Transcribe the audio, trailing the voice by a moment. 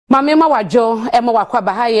Mame ma wajo ema wakwa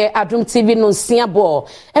bahaye Adum TV no nsia bo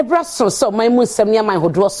ebra so man mu nsem ne man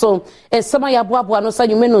hodro so ensema ya boaboa no sa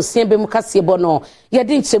nyume no nsia be mu kase bo no ye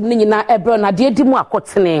de nkyem ni nyina ebra na de di mu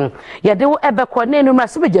akotene ye de wo ebekọ na enu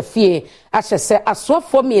mrase bejafie ahyese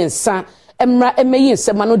asofo miensa emra emeyi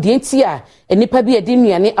nsema no de ntia enipa bi edi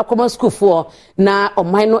nuane akoma school fo na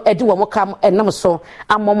oman no edi wo mokam enam so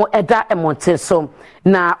amomo eda emonte so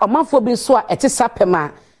na omanfo bi so a etisa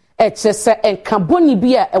pema echese enkaboni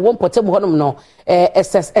bi a ewo mpotem honom no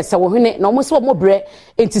ese wo hene na omo se wo bre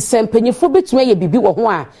enti sempanyifo betuma ye bibi wo ho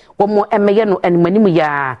a wo mo emeye no animanimu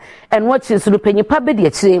ya enwo chinsuru panyipa be de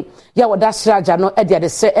akire ya woda sraja no ede de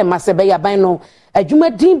se emase be ya ban no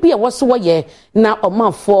adwumadin bi a wo so wo ye na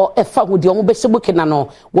omanfo efa hodi omo be hyebuke na no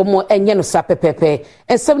wo mo enye no sa pepepe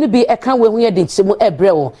ensem no bi eka we hu ye de nkyemu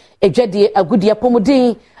ebre wo edwade agudie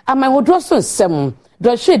pomodin amanhodro so nsem do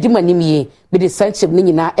hwe di manimie be de sanchem ni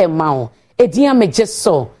nyina emma wo edin amegye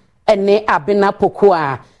so ene abena poko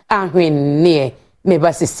a ahwen ne me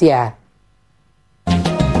basisia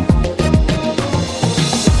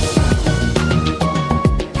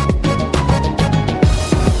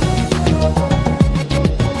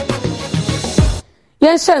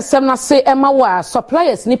Yensha semna se ema wa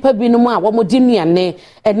suppliers nipa binom a wo modi nuane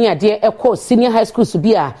ene ade ekọ senior high school so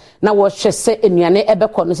bia na wo hwese enuane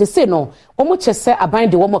ebekọ no se no wo mo kyese aban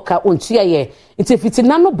de wo mo ka ontua ye ntifiti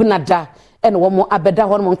na no benada ene wo mo abeda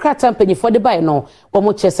ho no nkrata mpanyifo de bai no wo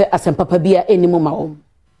mo kyese asempapa bia enimu ma wo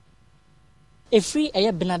Efri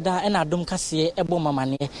eye benada na adom kase ebo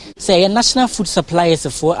mamane say eye national food suppliers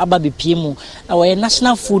for ababepie mu na wo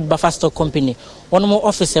national food buffer stock company one more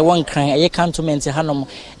officer one kran eye cantonment hanom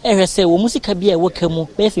ehwe say wo musika bia wo kamu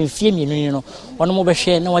be femfie mienu no one more be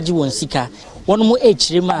hwe na wage won sika one more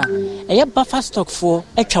echirima eye buffer stock for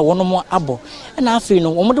etwa one more abo na afi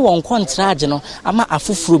no wo mo de won contract no ama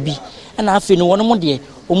afufuro bi na afi no one more de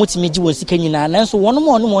omutimi gi won sika nyina nanso wono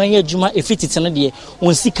mo anya adwuma efititi no de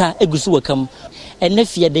won sika egusu wakam enne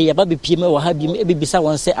fie de ya babepie me wa ha bi ebibisa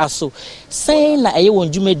won se aso sen na eye won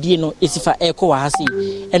dwuma die no esifa ekọ wa hase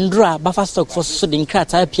endra buffer stock for so de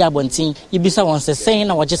nkrata pia bontin yibisa won se sen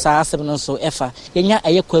na woje sa asem no so efa yenya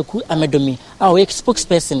eye kwaku amedomi a we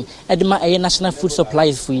spokesperson edema eye national food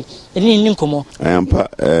supplies free eni nkomo ampa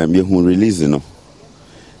me hu release no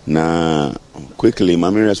na quickly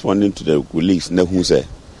mama responding to the colleagues na hu say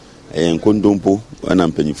nkondompo na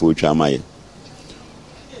mpanyifo twamaye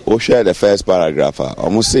o share the first paragraph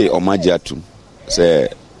omo say omagiatu say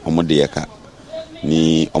omo de yeka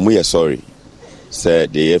ni omo ye sorry say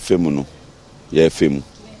de yefemu no yefemu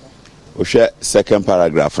o share second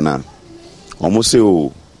paragraph na omo say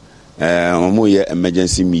omo ye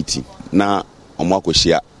emergency meeting na omo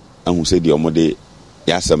akohia ahu say de omo de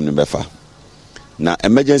yasem ne befa na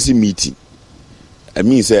emergency meeting I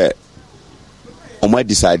mean say omo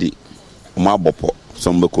decide omo abopo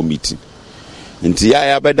some committee nti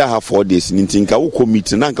ya beda ha 4 days nti nka wo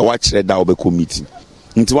committee na nka wa kire da wo be committee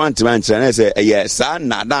nti wanti na say eye sa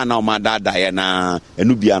na da na omo da ya na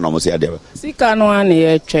enu bia na omo say ade sika no an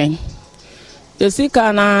ye twen the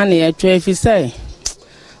sika na ye twen fi say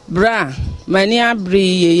bra mani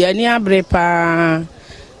abri ye ni abri pa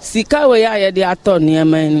sika we ya ye de ato ne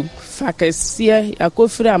mani fakesie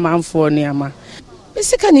yakofiri amanfo ne ama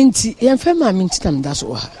sika ni nti ye mfa ma mi nti nam da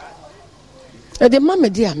so ha e de mama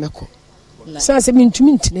di ameko sa se mi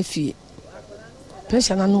ntumi ntina fie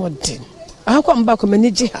pressure na no odin akwa mba ko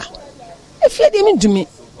mani ji ha e fie de mi ntumi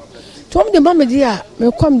to de mama di a me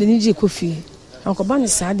kwam de ni ji ko fie ankoba ni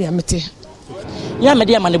sa de amete ya me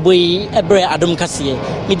de amane boy ebre adom kase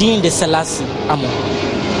me din de selasi amo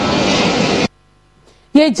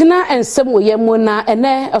ye gina ensem wo ye mu na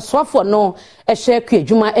ene aswafo no ehye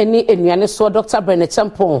kwadwuma eni enuane so Dr. Brenner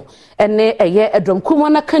Champon ene eye edomkuma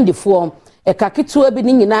na kandifo ekaketu abi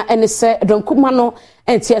ni nyina ene se edomkuma no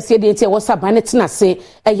entiase de entie wosaban ne tenase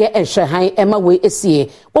eye enhwehan ema we esie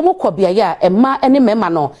wo mokobia ya ema ene mema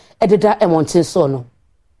no ededa emontin so no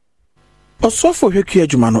Osofo hwekua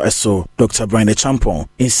adwuma no eso Dr. Brenner Champon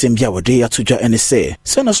nsembia wode yatodwa ene se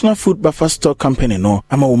National Food Buffer Stock Company no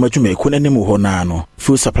ama wo madwuma ekonanimu ho na no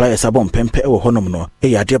food suppliers abon pempe wo honom no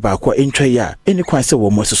ade ba akwa entwa ya eni kwan se wo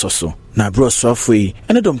mo sesoso na bro sofo yi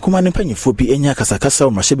ene dom kuma ne panyifo bi enya kasakasa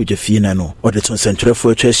wo mahye fie na no ode ton sentrefo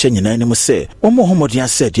atwa hye nyina ene mu se wo mo homodin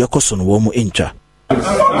ase de yakoso no wo mo entwa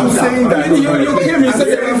I'm saying that you hear me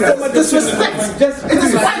say disrespect.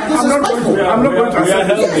 I'm not going to accept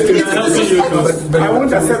this. I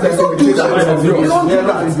won't accept this invitation of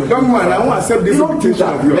yours. Young man, I won't accept this invitation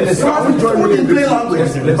of yours. I won't join you in plain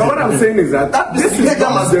language. But what I'm saying is that this is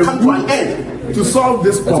the route to solve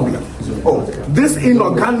this problem. this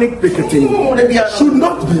inorganic picketing should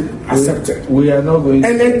not be accepted. We are not going to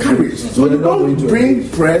and encouraged. So you don't bring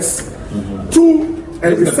press to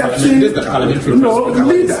a reception. Leader.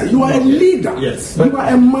 You are a leader. Yes. You are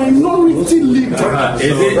a minority leader. What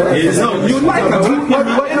is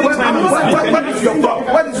your problem?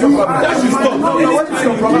 What is your problem? What is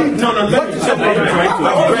your problem?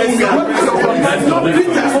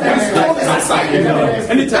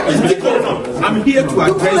 Anytime you speak on, I'm here to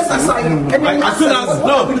address. As soon as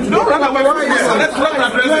no run away.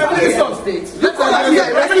 Let's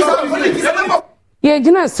address.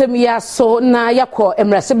 Yejina Semia so na yako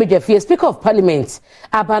Emrasebedefie Speaker of Parliament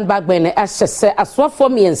Aban Bagbene ahyese aswafo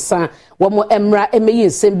miensa womo emra emeyi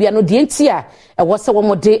nsembia no de ntia e wose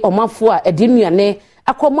womo de omafo a edi nuane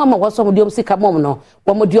akomo ama wose womo de omsika mom no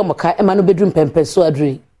womo de omoka ema no bedrum pempeso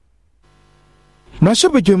adri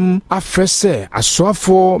Mrashabejum afrese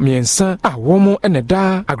aswafo miensa a womo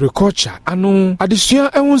eneda agriculture anu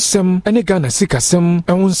adesua ewunsem ene Ghana sikasem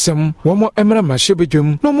ewunsem womo emra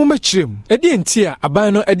mrashabejum no mo machirem edi ntia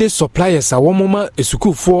aban no ede suppliers a womo ma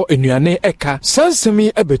esukufo enuane eka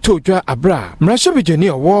sansemi ebeto dwa abra mrashabejani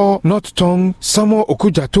owo North Tongue Samo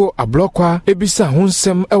Okujato ablokwa ebisa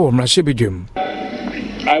hunsem ewo mrashabejum.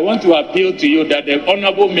 I want to appeal to you that the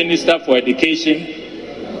Honorable Minister for Education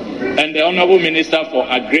and the Honorable Minister for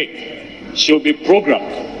Agri should be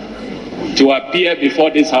programmed to appear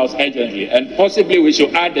before this House urgently, and possibly we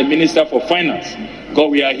should add the Minister for Finance,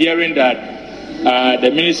 because we are hearing that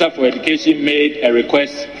the Minister for Education made a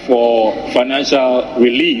request for financial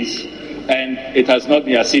release and it has not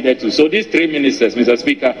been acceded to. So these three ministers, Mr.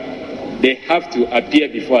 Speaker, they have to appear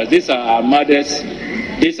before us. These are our mothers,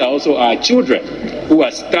 these are also our children who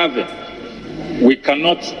are starving. We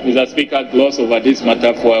cannot, Mr. Speaker, gloss over this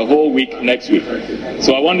matter for a whole week next week.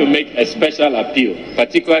 So I want to make a special appeal,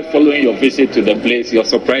 particularly following your visit to the place, your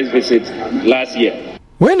surprise visit last year.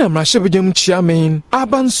 When Mrashabejum chairman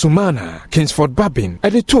Aban Sumana Kingsford Babin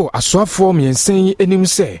editor aswafo miensen enim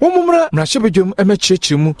se womumra Mrashabejum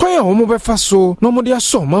emechechimu kwaya womo befa so no mo de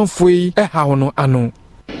aso manfoi hawo no ano.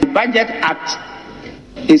 The Budget Act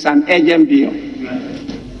is an urgent bill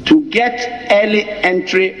to get early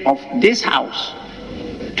entry of this House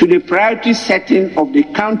to the priority setting of the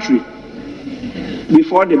country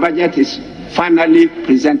before the budget is finally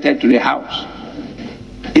presented to the House.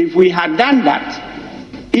 If we had done that,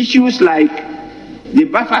 issues like the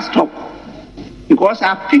buffer stock, because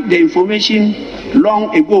I picked the information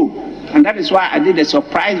long ago, and that is why I did a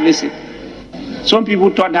surprise visit. Some people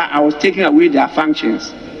thought that I was taking away their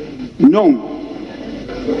functions. No.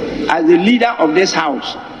 As the leader of this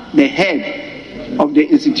House, the head of the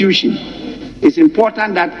institution, it's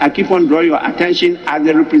important that I keep on drawing your attention as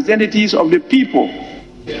the representatives of the people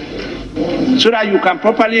so that you can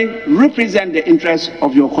properly represent the interests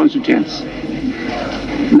of your constituents.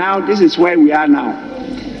 Now, this is where we are now.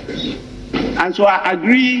 And so I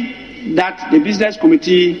agree that the business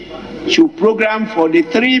committee should program for the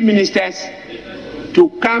three ministers to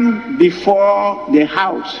come before the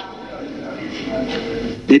House.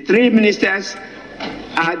 The three ministers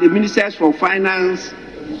are the ministers for finance,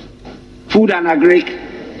 food and agri,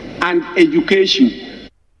 and education.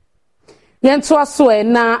 Yento aso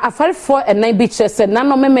na afarifo enan bi chese na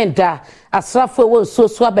no memenda asrafo won so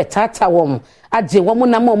abetata wom age wom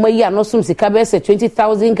na mo mayi anosum sika be se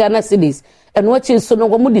 20,000 Ghana cedis eno achi so no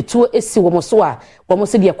wom de tuo esi wom so a wom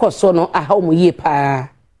se de ekoso no aha wom yie pa.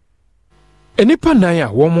 Enipa nan a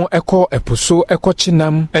womo eko epuso eko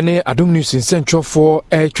chinam ene Adom News nsentwofo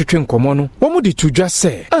twetwe nkomo no womo di tudwa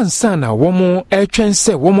se ansa na womo twɛn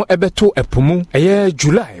se womo ebeto epumu eye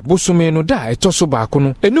July bosome no da etoso baako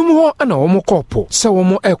no enum ho ana womo kopo se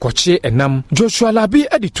womo ekoche enam Joshua Labi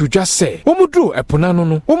edi tudwa se womo dro epuna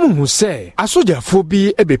no womo hu se asojafo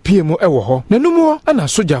bi ebepie mu ewo ho nanum ho ana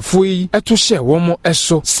asojafo yi eto hye womo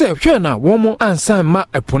eso se hwe na womo ansa ma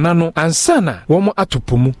epuna no ansa na womo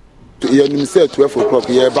atopumu. You say 12 o'clock,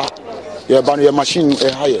 you ban your machine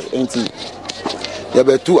a higher, ain't it? You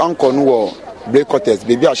have two anchor no break cutters,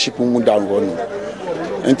 baby a ship down one.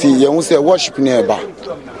 Ain't it? You say worship nearby.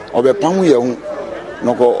 Or be pamu ye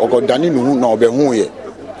no go Danny no be who ye.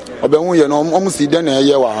 Or be who ye no almost see then a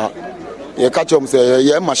year. You catch them say,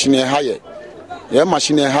 yeah, machine higher. Yeah,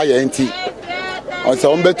 machine higher, ain't it? Or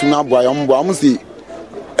some bet to now boy, almost see.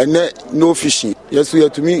 And no fishing. Yes, we are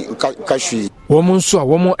to me kashi. Woman so a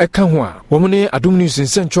woman eka ho a woman ne Adom News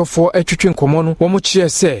nsentwofo atwetwe nkomo no womo kire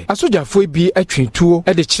se asojafo bi atwentuo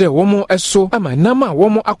e de kire womo eso ama nama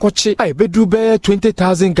womo akoche a ebedu be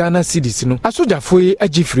 20,000 Ghana cedis no asojafo yi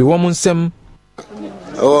agifiri womo nsem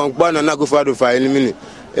o gba na go fado fa ni mini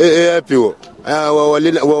happy wo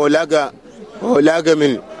laga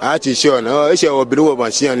lagamin ati shona ishe obiru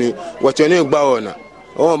machine what your name baona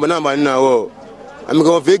banana na I'm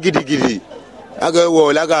going to gidi aga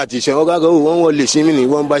wo laga ati shona ga go won wo le shimini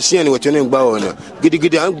won ba shine what your name baona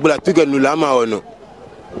gidi an bula tuga nula ma ono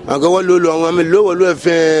aga wo lo won am lo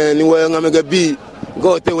fe ni wo ngam ga bi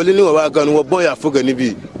go te wo le ni wo ba ga no wo boy afuga ni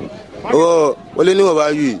bi wo le ni wo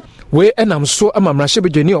ba yi we enam so amamrahye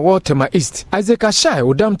bedwani owo Tema East Isaac Ashai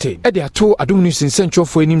Odamte e de ato adom news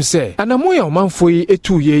nsentwofo enim se anamo ya omanfo yi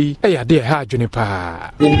etu ye e ya de ha adwene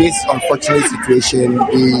pa. In this unfortunate situation,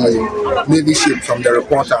 the Navy ship, from the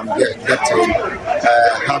report I'm getting,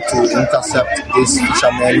 had to intercept this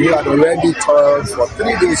fishermen who had already toiled for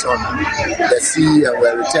 3 days on the sea and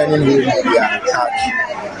were returning home with their catch.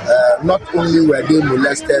 Not only were they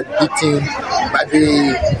molested, beaten, but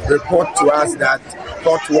they report to us that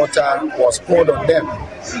hot water was poured on them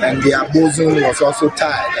and their bosom was also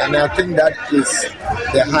tied. And I think that is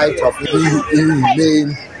the height of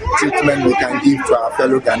inhumane treatment we can give to our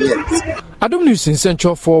fellow Ghanaians. Adom news in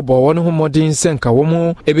Central for Bo ho modern senka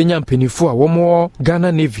womo ebenya mpanifo a womo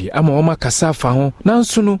Ghana Navy ama woma kasa fa ho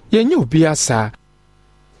nanso no yenye obi asa.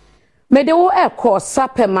 Medewo ekọ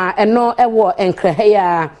sapema eno ewo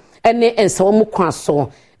enkreheya ene ensawo mu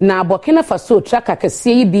kwaso na Burkina Faso traka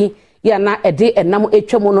kase yi bi ya na ede enam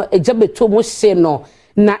etwam no ejabeto mu hye no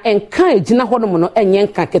na enka ejina honom no enye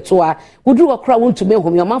nka ketoa wuduru wakra wontume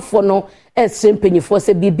hom yomafo no esre mpanyifo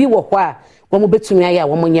se bibi wo hɔ a wo mo betumi aya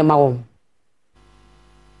wo mo nyema wo.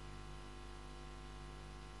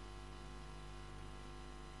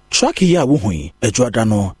 Traki ya wuhui ejuada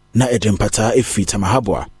no na edempata efi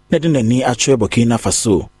tamahabwa na de nani atwe Burkina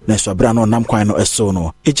Faso na swabra no nam kwan no eso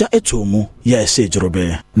no eja etomu ya ese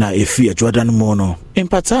jorobe na efi ejuada no mo no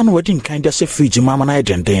empata no wadi nkan de se friji mama na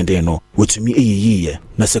edendenden no wotumi eyiyiye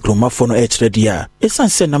na sekromafo no ekyerede a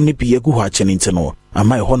esanse nam ne bi egu ho akyene ntino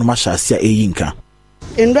ama eho no mahyaase a eyinka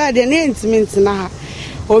ndwa de ne intimate na ha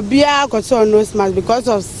obia koto no smart because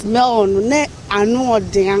of smell no ne anu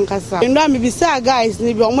odin ankasa ndwa me bisa guys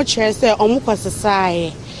ni bi omo kyerɛ sɛ omo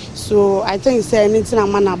kwasesaaye. So I think say anything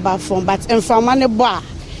I'm on about from, but in from money bar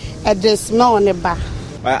at the smell on the bar.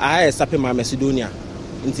 I sape my Macedonia.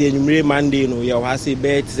 Until you Monday, no, you have say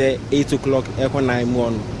bed say 8 o'clock, echo 9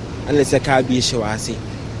 1, and let's a car be show. I say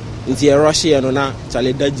until Russia no na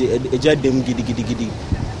Charlie Dodge a jet them giddy.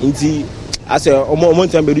 Until I say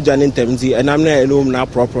almost time be do and I'm not alone now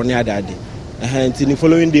proper near daddy. And the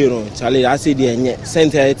following day, no, Charlie, I say the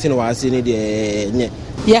center 18 was in the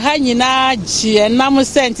ya ha nyina ji enam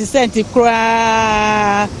senti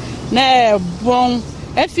kra na ebon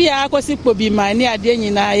efia akosi kpobi mani ade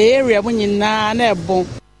nyina ye area mu nyina na ebon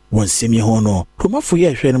wonsemi ho no romafo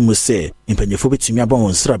ye hwe no mu se impanyefo betumi aba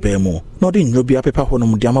won sraba mu na ode nnuro bi apepa ho no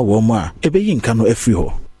mu de ama wo mu a ebeyi nka no afiri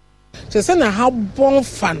ho se na ha bon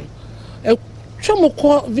fan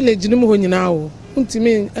twemko village no mu ho nyina wo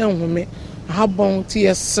ntimi enhome ha bon ti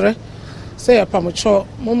yesre say a pamucho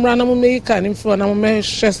mumra na mumeka nimfo na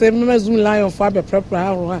mumehwese memazum lion for abe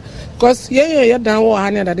prepare ha because ye dan wo ha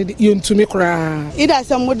ne da de yontumi kra ida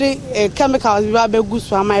say mode chemicals bi ba gu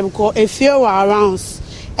so am because a few around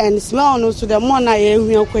and smell no so the more na ye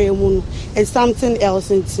hu akwa no and something else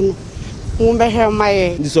into mo be hear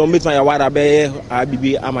my this so meet my wada be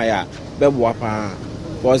abibi amaya be boa pa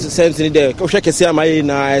was sentence there ko hweke se amaye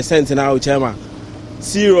na sentence na o chema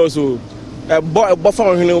serious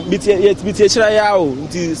buffer no biti chira ya o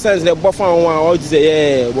nti sense the buffer one o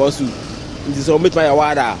say yeah boss nti so meet my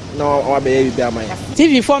wada na o be bi amaya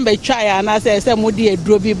TV form be try na say modi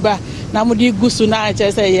eduro bi ba na modi gusu na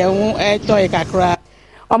che say ye hu toy kakra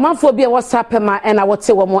omanfo bi e WhatsApp ma na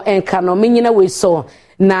wote wo mo enka no menyina we so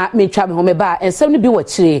na metwa me ho me ba ensem no bi wo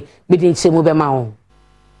kire bedi nche mu be ma ho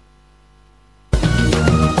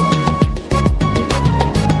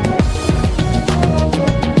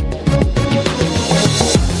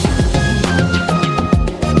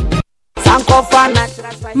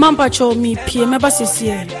Mamba cho mi pie me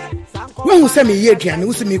basiesie. When se me ye aduane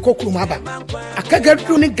wo se me kokuru maba.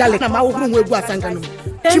 Akagaru ni gale na ma wo huru egu asanga no.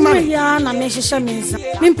 Chima ya na me hihye me nsa.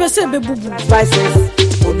 Me mpese be bubu. Spices.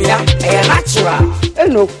 Omia e natural.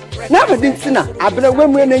 Eno. Na be dintina abere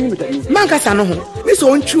wemure na nyim da. Mankasa no ho. Ni so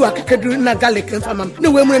ontwu akagaru na gale kan fama. Na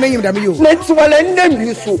wemure na nyim da me yo. Na tiwala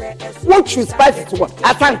ndam so. What choose spices to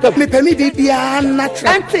asanga. Me pemi de bia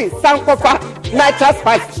natural. Anti sankofa natural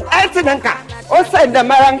spices. Anti nanka. Also, the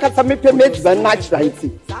Maranka Samipe makes the naturality.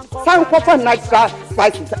 Some proper natural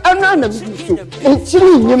spices. And none of you in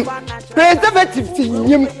chilling preservative to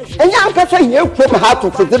him. And young person, you came hard to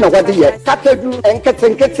put in a what year. Catadu and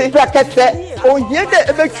Catting, bracket, or yet the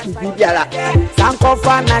ever should be there. Some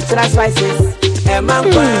proper natural spices.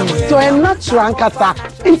 So I'm not Rankasa.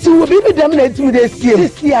 It's will be them let me the see.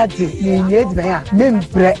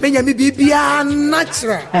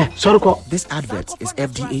 This advert is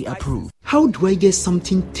FDA approved. How do I get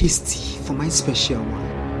something tasty for my special one?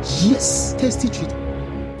 Yes, Tasty Treat.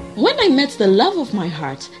 When I met the love of my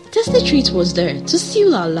heart, Tasty Treat was there to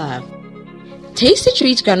seal our love. Tasty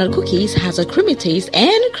Treat granola cookies has a creamy taste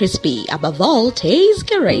and crispy. Above all, tastes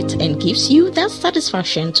great and gives you that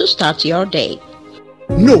satisfaction to start your day.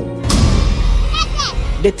 No!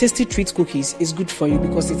 The Tasty Treat cookies is good for you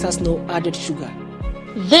because it has no added sugar.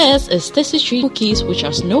 This is Tasty Treat cookies which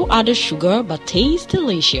has no added sugar but taste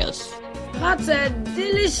delicious. That's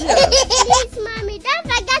delicious. Please, Mommy, don't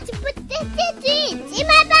forget to put Tasty Treats in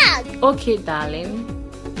my bag. Okay, darling.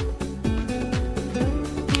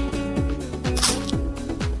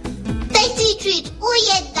 Tasty Treat,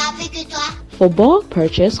 for bulk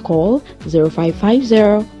purchase, call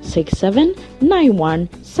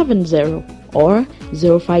 0550-679170 or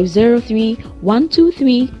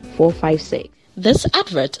 0503-123-456. This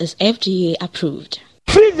advert is FDA approved.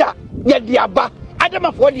 Freezer, yeah, diaba.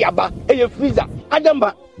 Adama for diaba. A freezer.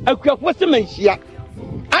 Adama, a craftsmanship.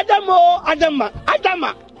 Adama.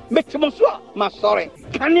 Metamosua, my sorry.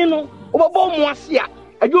 Canino, Obo Moasia.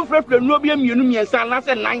 I do fresh from Nobium Unum and San Last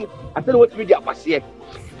and 9. I tell what we do up here.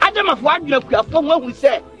 Adama for what you have from what we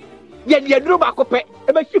say. Yet, you drew back up a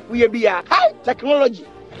ship we be a high technology.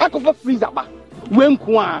 I could for freezer. When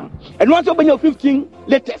Kwan, and once open your 15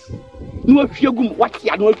 letters. No fugum, what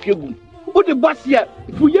ya no fugum. What the boss here,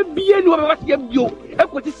 if we be any of us, you,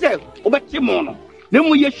 what he said, over Timono. Then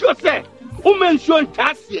we sure say, woman shown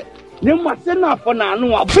task here. Then what's enough for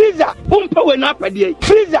now? Freezer, Pumpa went up a day.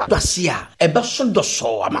 Freezer, Dacia, a person does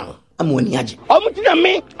so among Amoniaji. Omtina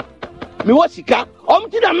me, me was sick,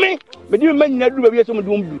 Omtina me, but you may not do some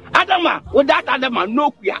doom. Adama, with that Adama,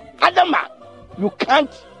 no queer. Adama, you can't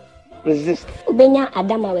resist. Benya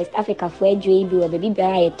Adama West Africa for a dream, or baby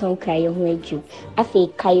bear a tongue cry on you. I feel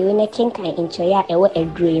Kayona Kinka in Choya, a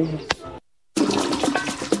dream.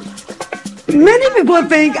 Many people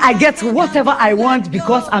think I get whatever I want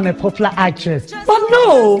because I'm a popular actress. But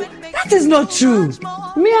no, that is not true.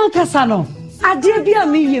 Me Alcasano, Adebia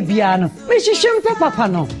mi yebiano, me shishimpe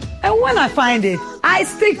papano. And when I find it, I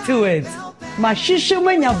stick to it. My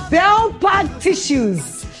shishimenya Bell Pack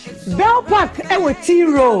tissues. Bell Pack ewe tea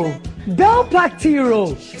roll. Bell Pack tea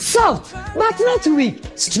roll. Soft, but not weak.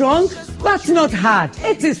 Strong, but not hard.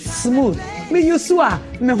 It is smooth. Me yusua,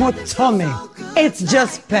 me hot tummy. It's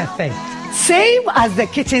just perfect. Same as the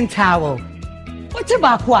kitchen towel. What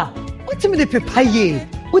about what? What me the papaye?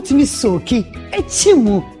 What me soki?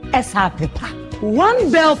 Echimu esa pepa. One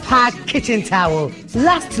Bell Pack kitchen towel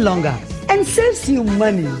lasts longer and saves you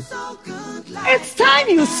money. It's time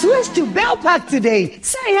you switch to Bell Pack today.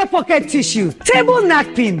 Say your pocket tissue, table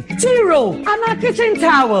napkin, tea roll, and a kitchen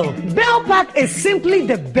towel. Bell Pack is simply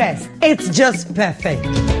the best. It's just perfect.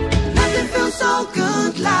 Nothing feels so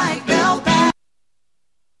good like Bell Pack.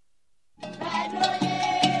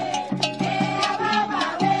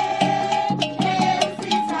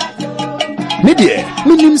 Media,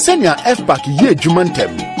 minim senya F-Pack ye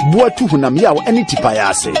jumantem, buatu hunam yaw eni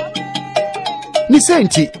tipayase. Ni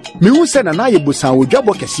senti, mi usena na ye busan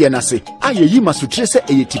wodwabo kese na se, aye yi masutre se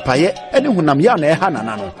eye tipaye, eni hunam yaw na eha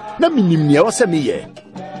nanano, na minim ne wo se meye.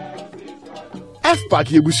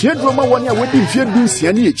 F-Pack ye busua droma woni a wodi mfie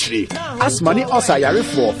dunsia ne echire. Asma ni osa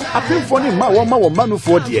yarefo, apemfo ni ma wo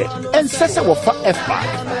manufo de, ensese wo fa F-Pack.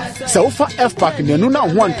 Se wo fa F-Pack ne no na ho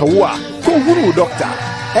antowo a, ko huru doctor.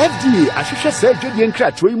 FDA Ashisha said Julian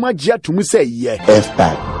Cratch we might jet to say yeah.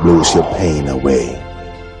 F-Pack blows your pain away.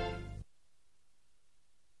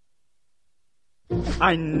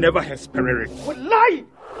 I never had spirit. What lie?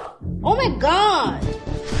 Oh my God!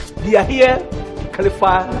 They are here to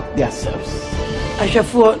qualify themselves.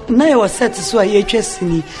 Ashafo na ye was set so aye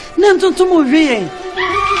twesini na ntontom wie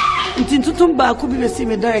ntintontom ba ko bi besi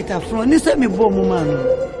me director from ni se me bom man.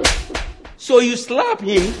 So you slap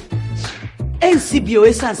him? NCBO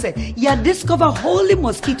said, "Ya discover holy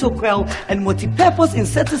mosquito coil and multi-purpose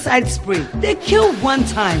insecticide spray. They kill one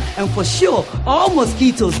time, and for sure, all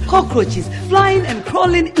mosquitoes, cockroaches, flying and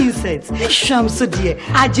crawling insects. Shamso dear,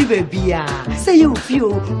 Ajibebia. Say you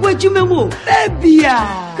feel, where'd you memo? Bebia.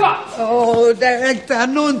 Oh, director,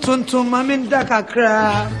 no tonto maminda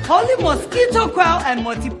kakra. Holy mosquito coil and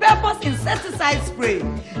multi-purpose insecticide spray.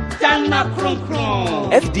 Dana kron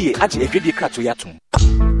kron. FDA aji efedi krato yatum.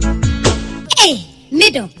 Hey,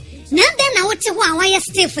 middle. Nanda na wote wa wa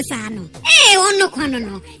stiff sano. Eh, ono kwano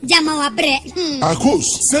no. Jama wa bre. Akos,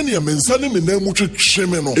 send your mensane me na mu twetwe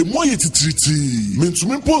me no. E mo ye titiriti.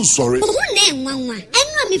 Mentumi pon sori. Wo na enwanwa.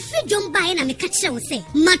 Enwa me freedom buy na me catch you say.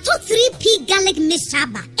 Mato 3P garlic mixture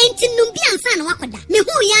ba. Enti numbi ansa na wakoda. Me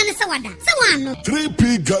hu ya ne sawada. Sawano.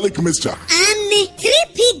 3P garlic mixture. Ani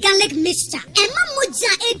 3P garlic mixture. Ema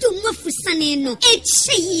moja edu mwafusane no.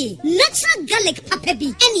 Eche natural garlic papa bi.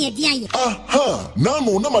 Eni ediaye. Aha.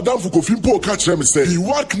 Nano na madam Fukofimpo catch me say. He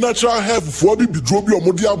work natural hair for bi bidrobi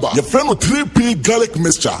omodiaba. Your friend 3P garlic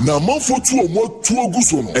mixture. Na manfo tu omo tu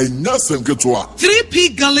oguso no. Enya senketwa.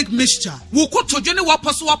 3P garlic mixture. Wo ko tojo ne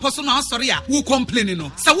waposo na asori a wo complain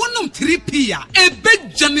no. Sa wonum 3P a ebe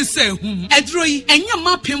jane se hum. Edro yi enya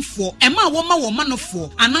mapemfo. Ema wo ma no fo.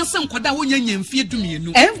 Ananse nkwada wo nyanya mfie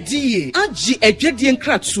dumienu. FDA agi edwedie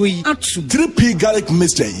nkratso yi atum. 3P garlic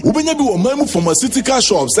mixture. Ubenya bi wo mamu pharmaceutical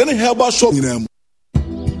shops and herbal shops.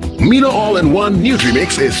 Mina All-in-One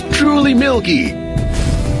Nutrimix is truly milky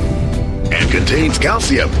and contains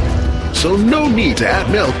calcium, so no need to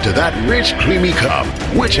add milk to that rich, creamy cup,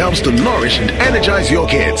 which helps to nourish and energize your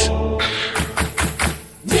kids.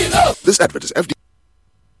 This advert is FDA.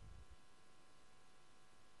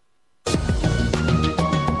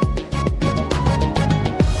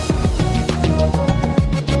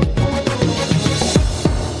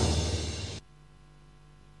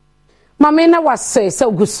 Mamena wase se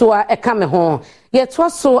ogusua eka me ho ye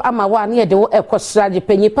toso ama wa na ye de wo ekosraje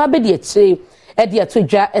panyipa be de echi e de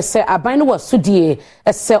atodwa ese aban no wasudie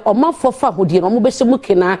ese omafo fa hodie no mo be shemu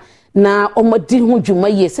kena na omodi ho dwuma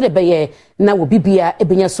ye se de be ye na wo bibia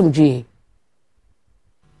ebenya somdwe.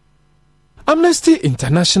 Amnesty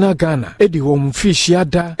International Ghana edi wom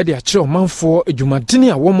fishiada edi akire omanfo edwumadini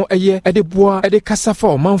a womo eye edi boa edi kasafa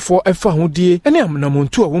omanfo efa hodie ene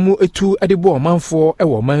amnamontu a womo etu edi boa omanfo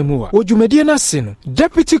ewo omanmu a wodwumadie na se no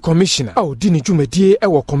Deputy Commissioner a odi ni dwumadie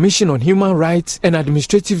ewo Commission on Human Rights and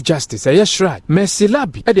Administrative Justice Ayeshrad Mercy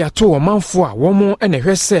Labi edi ato omanfo a womo ene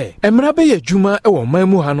hwese emra be ye dwuma ewo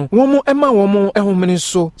omanmu ha no womo ema womo ehomene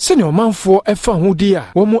so se ne omanfo efa hodie a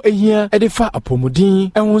womo ehia edi fa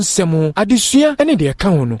apomudin ehonsem Adisua ene de ka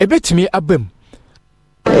ho no ebetimi abam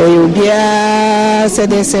obia se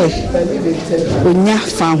onya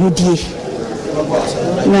fa hodie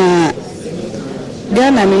na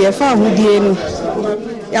Ghana me ye fa hodie no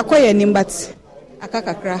yakoye nimbat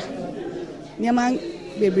akakakra nyama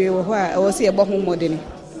bebre wo ho a wo se ye bo ho modene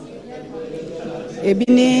ebi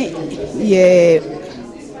ni ye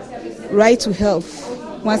right to health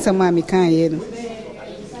once a man kan ye no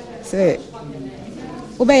say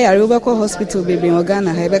Ubeyari ubeko hospital baby in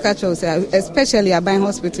Ghana Rebecca chose especially a buying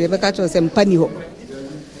hospital Rebecca chose mpani ho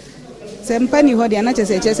the anache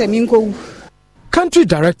se minko Country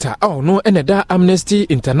Director no eneda Amnesty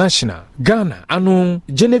International Ghana ano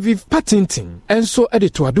Genevieve Paddington enso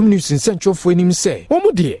editor Adum News Central for enim say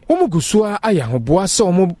omo de omo gusua aya hoboa se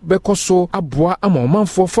omo bekoso aboa ama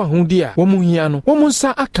omanfo fa ho de a omo hia no omo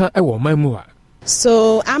nsa aka ewo mamu a.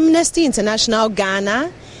 So Amnesty International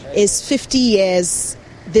Ghana is 50 years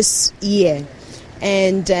this year,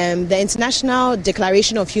 and the International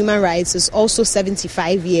Declaration of Human Rights is also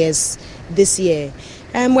 75 years this year.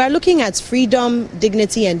 And we're looking at freedom,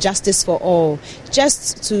 dignity, and justice for all,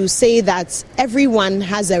 just to say that everyone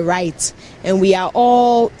has a right and we are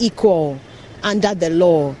all equal under the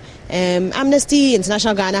law. Amnesty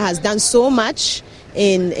International Ghana has done so much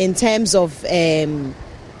in terms of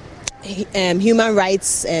human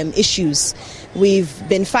rights issues. We've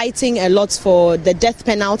been fighting a lot for the death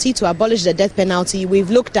penalty, to abolish the death penalty. We've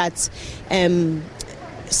looked at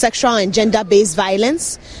sexual and gender-based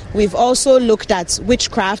violence. We've also looked at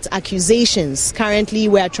witchcraft accusations. Currently,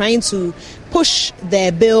 we are trying to push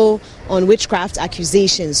the bill on witchcraft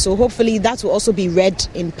accusations. So hopefully that will also be read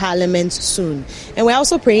in Parliament soon. And we're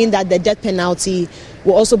also praying that the death penalty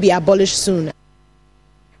will also be abolished soon.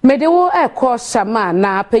 Medewo eko shama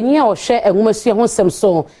na penya ohwe enwumasu ho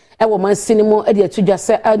semso ewo mansinimo ede atudwa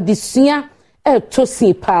se adisua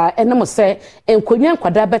tosi pa enemo se enkonwa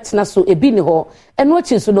nkwada betena so ebi ni ho eno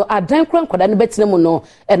achi so no adan kra nkwada ne betena mu no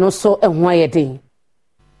eno so ehun ayeden.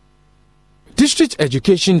 District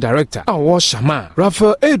Education Director Awo Shama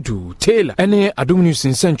Rafael Edu Taylor ene Adum News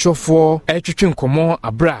Central for etwetwe nkomo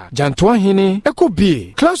abra jantoa hene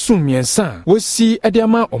ekobie classroom miensa wosi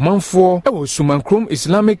ediama omanfo ewo Sumankrom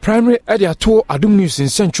Islamic Primary ediato Adum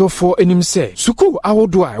News Central for enim se suku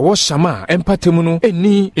ahodo a ewo Shama empatemu no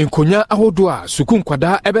eni enkonya ahodo a suku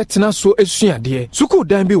nkwada ebetena so esuade suku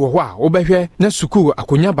dan bi wo ho a obehwe na suku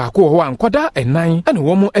akonya ba ko ho a nkwada enan ene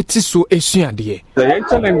wo mo eti so esuade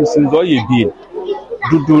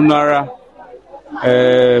Dudunara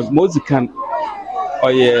Mozikan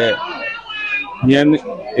oye yen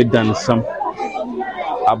edansam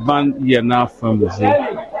aban yena famze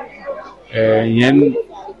yen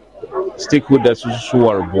stakeholders so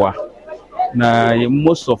warboa na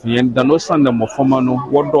most of yen da no send them former no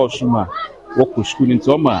what do shuma work with school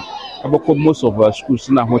into ma abako most of our schools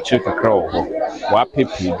na ho check akra wa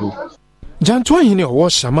pepe do Jantua hine owo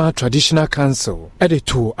Shama Traditional Council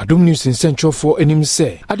to Adom News in Central for enim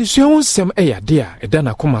se adesua wonsem eyade a eda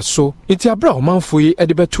na koma so enti abra omanfo yi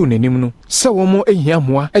betu nanim no se womo ehia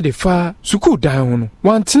moa fa sukuu dan ho no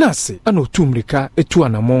wantena ase ana otumrika etu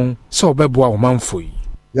anamon se obeboa omanfo yi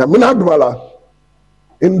ya mina adwala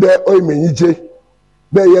inde oimenyije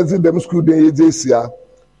be yezi dem school den yejesia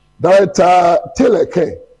director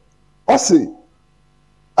teleke osi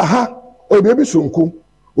aha obebi sunku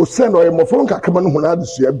o send or mo fon kakama no hona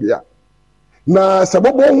adesua bia na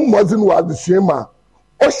sabobo hu mozin wa adesua ma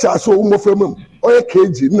o sha so mo famam o ye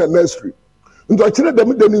kg na nursery ndo kire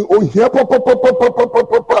dem deni o hia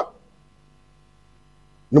papa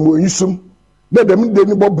no mo yisum na dem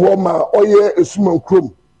deni bobo ma o ye esuma krom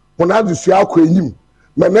hona adesua akọ enyim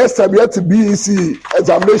ma next bia to BEC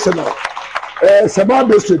examination Sabah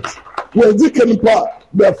district we diken pa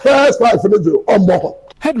the first 5 minutes on more.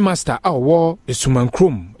 Headmaster Awo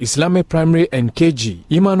Esumankrum Islamic Primary and KG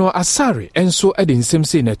Imano Asare enso edin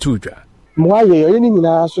semse na tudwa mwaye yeni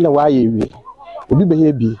nyina so na waye wi obi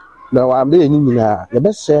be bi na wa me yeni nyina ye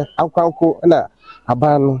be se akwanko na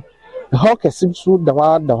aban no ho kesi so da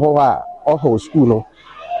wa da ho a ho school no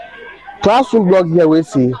classroom block here we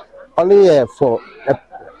see only for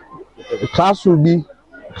classroom be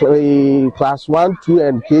class 1 2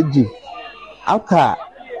 and KG after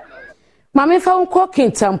Mame fa unko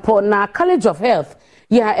Kintampo na College of Health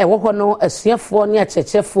ya ewo no asuafo ne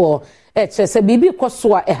achechefo echese bibi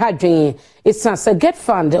kwoswa ehadwen isanse get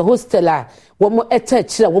fund hostela womo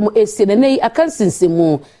etachira womo esi ne nei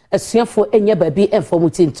akansinsimu asuafo enya babi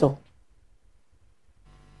enfomutinto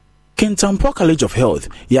Kintampo College of Health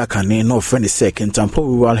ya kane no friend say Kintampo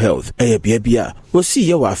Rural Health bia wo si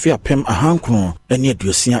ye wa afia pem ahankron ene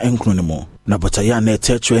aduosia enkron ne mo na botaya na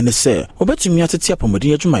etechwe ne se obetumi atete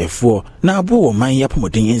apomodin adwumayefo na abo wo man ya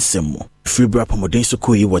apomodin ensem mo fribra apomodin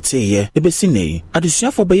soko yi woteye ebesi nei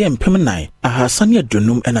adesuafo be ye mpem nan ahasane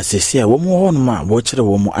adonum ena sese a wo mo ho no ma wo kire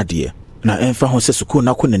wo mo ade na enfa ho se soko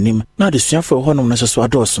na konanim na adesuafo ho no so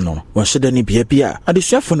adoso no won hyeda ni bia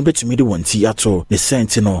adesuafo no betumi de wonti ato ne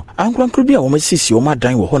senti no ankwankro bia wo masisi wo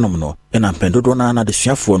madan wo honom no ena mpendodo na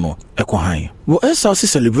adesuafo no ekohan wo SRC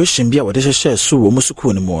celebration bia wo de hyehye so wo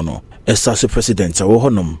musuku no mo no SRC president wo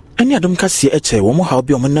honom eni adom kase eche wo mo hawo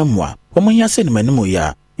bia wo namwa wo mo hiase ne manimu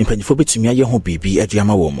ya impanyifo betumi aye ho bibi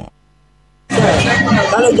aduama wo mo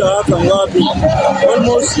College of Health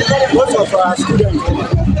almost most of our students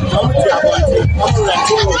come to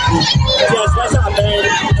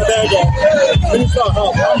Minister of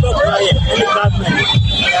Health, under Brian, any government,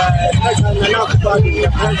 especially now the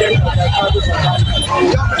president of the Republic of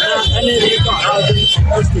Ghana, any regional housing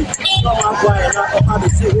estate, come up Brian, now the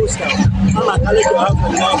sea hostel, I'm a College of Health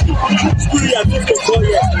and Health. School year 54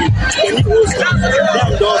 years, the new hostel, then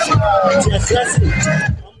those, they are stressing.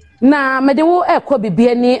 Na medewo ekwa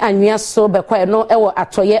bibia ni anwea so bekwa no ewo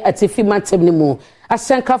atoye atifi mantem ni mu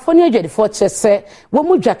asankafo ni adwadifo chese wo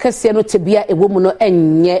mu dwakase no tebia ewo mu no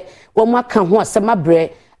enye wo mu aka ho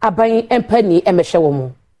asemabre aban empani emehwe wo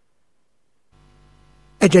mu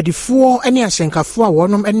adwadifo ene asankafo a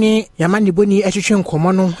wonom ene yamaniboni ehwehwe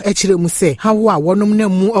nkomo no ekire mu se hawo a wonom na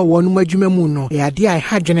mu a wonom adwuma mu no yade a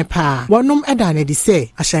hadwene pa wonom eda na di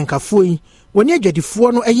se asankafo yi woni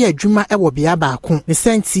adwadifo no eye adwuma ewo bia baako ne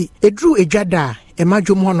senti edru edwada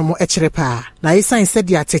emadwom honom ekire pa na yesan se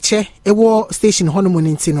dia teche ewo station honom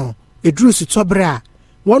nti no edru sutobra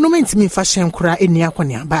wonom ntimi fa hyenkora eni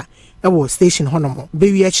akoniaba ewo station honom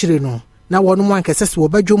bewi ekire no na wonom ankese se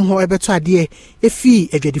wobadwom ho ebeto ade efi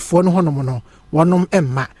adwadifo no honom no wonom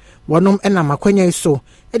emma wonom enam akwanya so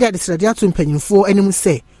ede adesrade ato mpanyimfo anim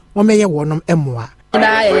se womeye wonom emmoa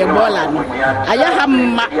na ye bola no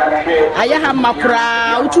ayahamma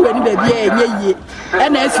kura utu eni baby enye yie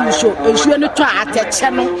ena afi esuo no to ateche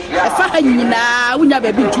no efa ha nyina unya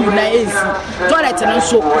baby tu na ezi toilet no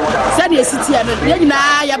so se de esiti ya no nyina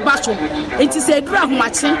ya baso enti se dura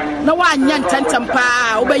homache na wa anya ntantem pa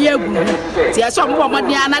obeye agu ti eso mo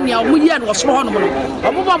bomode ana ne omuyie no so ho no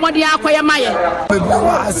mo bomode akoye maye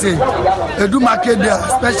ase edu market day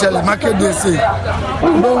special market day say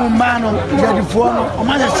bo mano jadi fo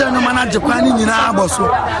Omaje seno manaje kwani nyina aboso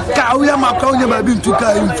ka uya makwa unya babi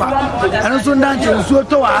ntuka imfa eno so ndanche nsuo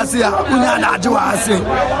to wa ase a unya adaje wa ase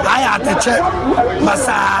aya ateche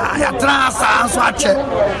basa ya trasa anso ache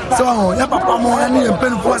so ya papa mo ani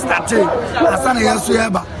empen for start asana yeso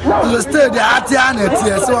yeba the stage ati ana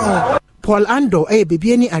tie so Paul Ando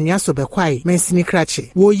bebie ni anyaso bekwai mensini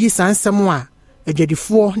krache wo yi sansem a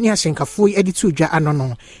adwadifoɔ ne ahyenkafoɔ yi ade to dwa ano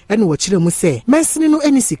no ɛne wɔkyerɛ mu sɛ mɛnsene no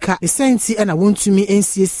ani sika ne sɛnti ɛna wɔntumi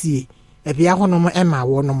nsiesie ebia hɔnom ɛma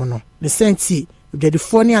wɔnom no ne sɛnti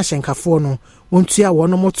adwadifoɔ ne ahyenkafoɔ no wɔntua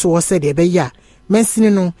wɔnom toɔ sɛ deɛ ɛbɛyɛ a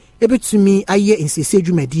mɛnsene no ebetumi ayɛ nsiesie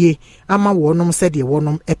dwumadie ama wɔnom sɛ deɛ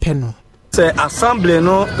wɔnom ɛpɛ no sɛ assembly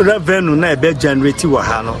no revenue na ebe generate wɔ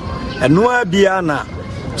ha no ɛnoa bia na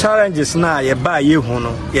challenges na yɛba yehu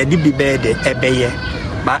no yɛde bi bɛɛ de ɛbɛyɛ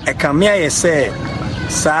ba ɛkamea yɛ sɛ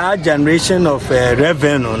saa generation of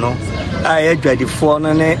revenue no a yɛdwadifoɔ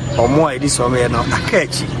no ne ɔmo a yɛde sɔmɛ no aka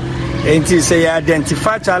akyi enti sɛ yɛ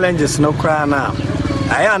identify challenges no koraa na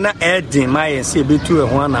ayɛ na ɛden ma yɛn sɛ yɛbɛtu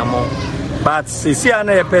ɛho anamo but sɛsia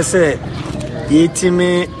na yɛpɛ sɛ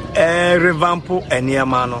yɛtumi revampo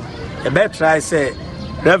nneɛma no try say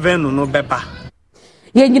revenue no beba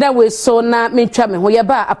yɛnyina we so na mentwa me ho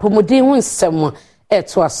yɛba apomodin ho nsɛm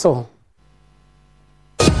ɛto aso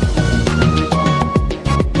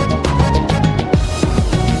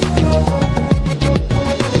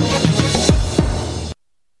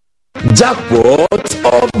Jackpot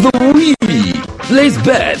of the week. Place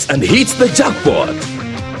bets and hit the jackpot.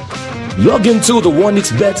 Log into the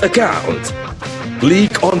 1xBet account.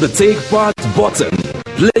 Click on the Take Part button.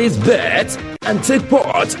 Place bet and take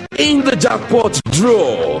part in the jackpot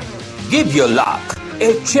draw. Give your luck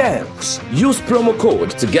a chance. Use promo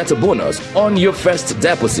code to get a bonus on your first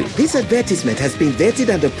deposit. This advertisement has been vetted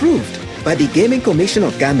and approved by the Gaming Commission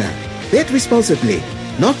of Ghana. Bet responsibly,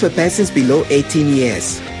 not for persons below 18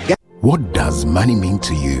 years. What does money mean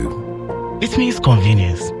to you? It means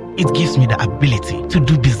convenience. It gives me the ability to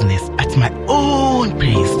do business at my own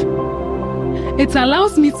pace. It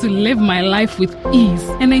allows me to live my life with ease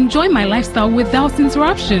and enjoy my lifestyle without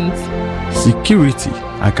interruptions. Security.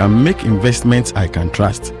 I can make investments I can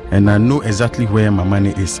trust, and I know exactly where my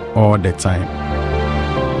money is all the time.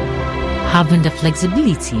 Having the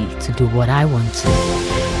flexibility to do what I want to.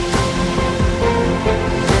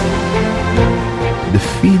 The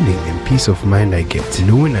feeling and peace of mind I get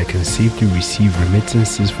knowing I can safely receive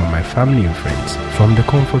remittances from my family and friends from the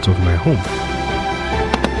comfort of my home.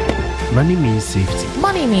 Money means safety.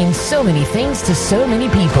 Money means so many things to so many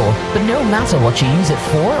people, but no matter what you use it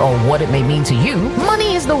for or what it may mean to you,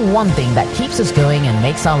 money is the one thing that keeps us going and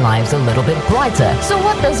makes our lives a little bit brighter. So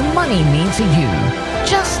what does money mean to you?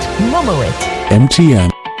 Just Momo it.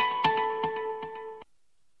 MTN.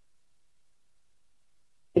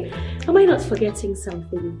 Am I not forgetting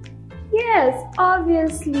something? Yes,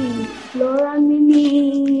 obviously. Flora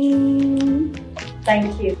Mini.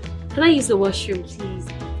 Thank you. Can I use the washroom, please?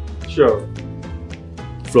 Sure.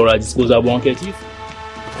 Flora disposable handkerchief.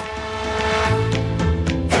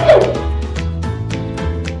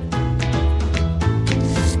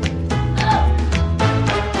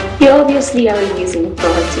 You obviously aren't using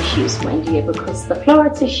Flora tissues, my dear, because the Flora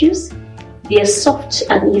tissues, they are soft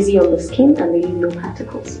and easy on the skin and they leave no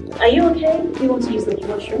particles. Are you okay? Do you want to use the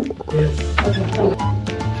washroom? Yes. Okay.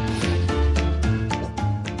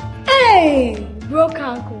 Hey, broke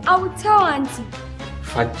uncle. I will tell auntie.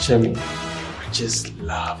 Fachemi, I just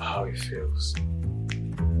love how it feels.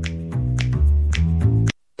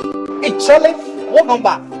 Hey, Charlie, welcome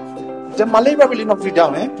back. The malaria really knocked you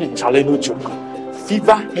down, eh? Charlie, no joke.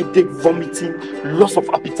 Fever, headache, vomiting, loss of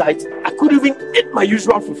appetite. I couldn't even eat my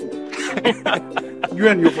usual fufu. You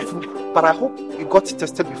and your fufu. But I hope you got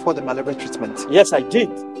tested before the malaria treatment. Yes, I did.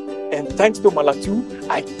 And thanks to Malatu,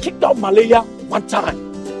 I kicked out malaria one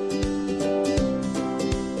time.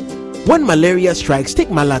 When malaria strikes, take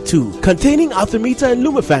Malatu, containing artemether and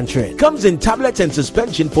lumefantrine. Comes in tablets and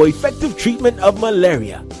suspension for effective treatment of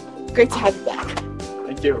malaria. Great to have you back.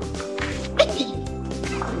 Thank you.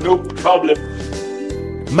 No problem.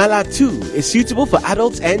 Malatu is suitable for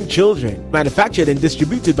adults and children. Manufactured and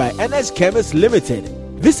distributed by NS Chemist Limited.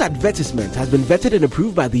 This advertisement has been vetted and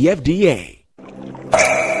approved by the FDA.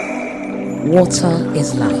 Water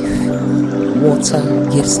is life. Water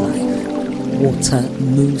gives life. Water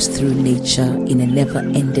moves through nature in a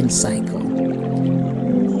never-ending cycle.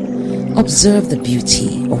 Observe the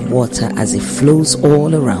beauty of water as it flows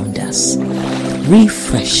all around us,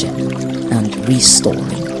 refreshing and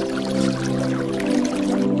restoring.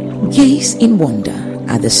 Gaze in wonder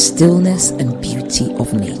at the stillness and beauty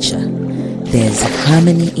of nature. There's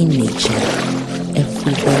harmony in nature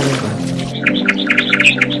everywhere around.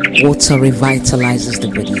 Water revitalizes the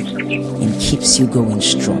body and keeps you going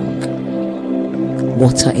strong.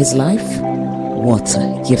 Water is life.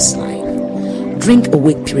 Water gives life. Drink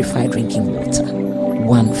Awake Purified Drinking Water.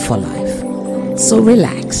 One for life. So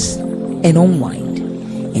relax and unwind,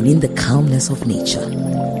 and in the calmness of nature,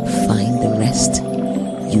 find the rest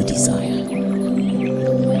you desire.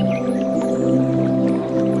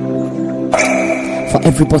 For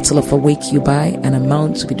every bottle of Awake you buy, an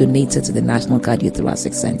amount to be donated to the National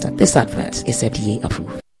Cardiothoracic Center. This advert is FDA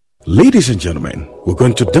approved. Ladies and gentlemen, we're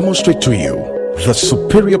going to demonstrate to you the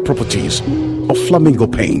superior properties of Flamingo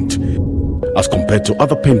paint. As compared to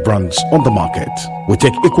other paint brands on the market, we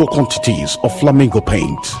take equal quantities of Flamingo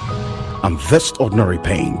paint and this ordinary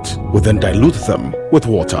paint. We then dilute them with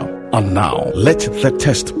water. And now, let the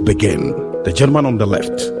test begin. The gentleman on the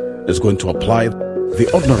left is going to apply the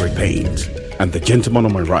ordinary paint, and the gentleman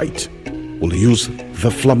on my right will use the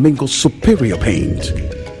Flamingo Superior paint.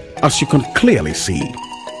 As you can clearly see,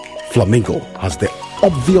 Flamingo has the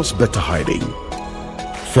obvious better hiding.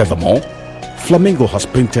 Furthermore, Flamingo has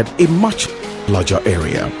painted a much larger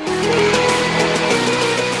area.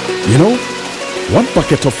 You know, one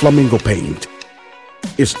bucket of Flamingo paint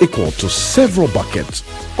is equal to several buckets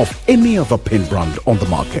of any other paint brand on the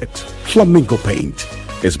market. Flamingo paint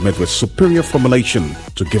is made with superior formulation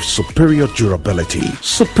to give superior durability,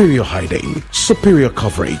 superior hiding, superior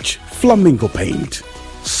coverage. Flamingo paint,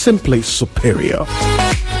 simply superior.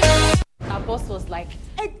 Our boss was like,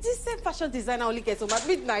 a decent fashion designer only gets home at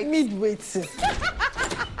midnight. Midway.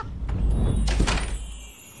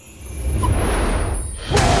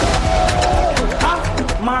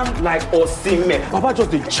 Man like Osimhen, Papa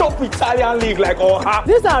just the chop Italian league like Oha.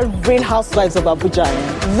 These are real housewives of Abuja.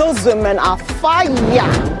 Those women are fire.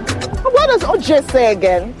 What does OJ say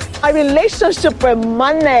again? A relationship with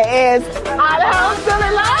money is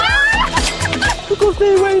alhamdulillah. Because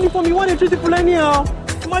they wear uniform, you want to treat people anyhow.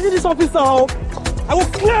 Imagine this officer, I will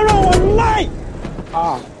clear out online.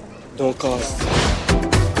 Don't cost.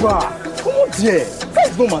 Bruh, come on there.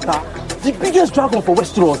 That's no matter. The biggest dragon for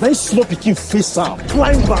Westeros, then small picking face am,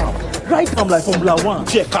 blind bam, right arm like Formula 1.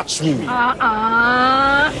 Yeah, catch me.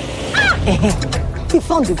 He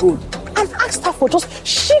found the gold and asked her for just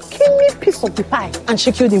shaking me piece of the pie, and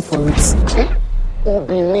she killed him for it.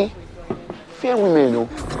 Obìnrin, fair women, no.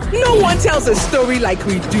 No one tells a story like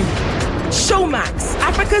we do. Showmax,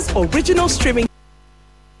 Africa's original streaming.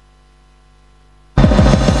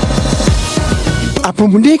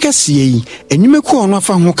 Apomune kasiye enyume ko ono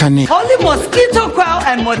afa ho kane. Only mosquito coil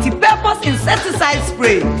and multi-purpose insecticide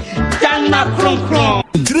spray. Dana kron kron.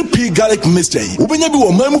 3P garlic mixture. Ubenya bi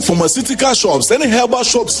wo mamu pharmaceutical shops and herbal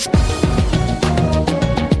shops.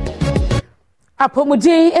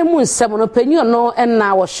 Apomuden emu nsem no panyu no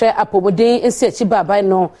na wo hwe apomuden ensi achi babai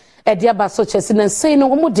no ede aba so chese na nsei no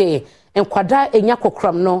wo de enkwada enya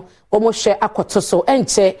kokram no wo mo hwe akoto so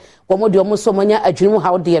enche wo mo de wo so manya adwunu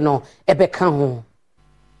hawde no ebeka ho.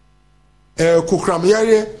 Kokram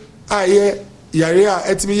yare aye yare a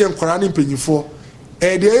etimi ye nkwara ne mpanyifo de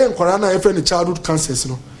ye nkwara na efe ne childhood cancers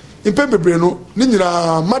no impembebre no ni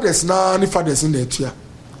nyina mothers na ni fathers na etua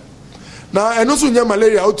na eno so nya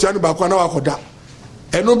malaria otua ne ba kwa na wakoda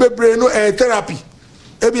eno bebre no therapy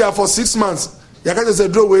ebia for 6 months yaka say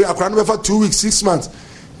draw way akwara no be for 2 weeks 6 months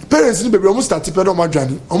parents ni bebre omo start pedo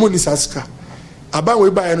madwane omo ni saska aban we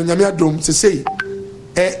ba eno nyame adom say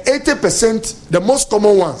 80% the most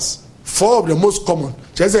common ones. 4 of the most common.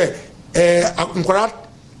 Just say, 10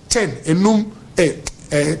 enum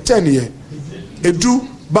 10 year. Edu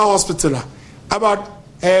ba hospital. About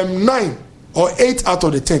 9 or 8 out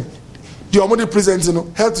of the 10. The only present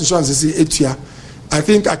health insurance is 8 year. I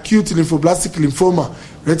think acute lymphoblastic lymphoma,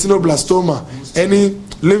 retinoblastoma, any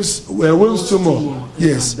Wilms tumor,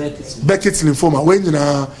 yes, Beckett's lymphoma. When you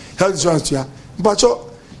know health insurance here, but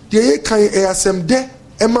the kind ASM de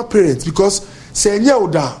Emma parents because say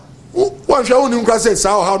nyauda. One shall only say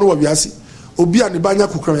how no biasi obi and banya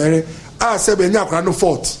kukran I said benya kran no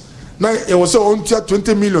fault now it was so on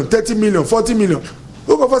 20 million 30 million 40 million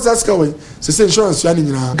who go first ask away say insurance yani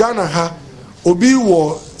nyina Ghana ha obi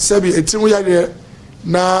wo sebi etin ya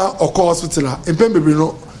na oko hospital empembebre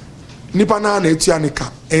no nipa na etua nika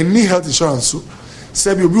any health insurance so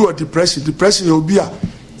sebi obi wo depression obi a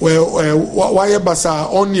why basa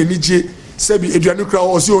on ni je sebi eduanu kra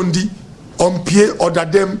o si ondi on pie order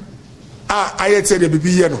them I said the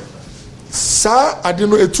baby no sa ade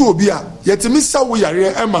no etu obi a yetimi sa wo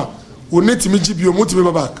yare ema wo netimi gibio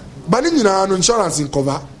motimi back ba ni nyina no insurance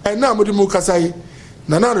cover na amodi mu kasai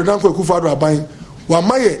na no dan kwa kufa do aban wa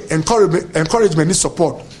maye encouragement ni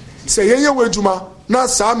support say yenye wadwuma na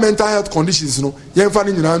sa mental health conditions no yenfa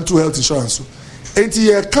ni nyina into health insurance so enti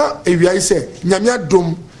ye ka ewia say nyame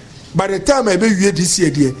adom by the time I be wie this year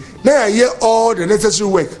there na ye all the necessary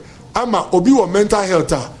work ama obi wo mental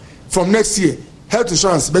health from next year health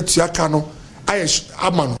insurance bet you can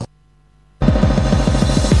amano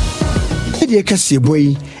e kase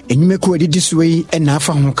boy enyume ko adi disway e na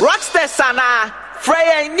afa ho Rockstar sana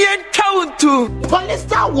Freya nien tawuntu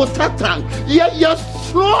Polystar water tank yeah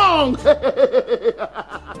strong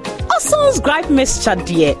Pond's gripe mixture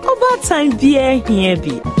dear. Over time dear here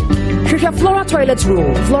be. Flora toilet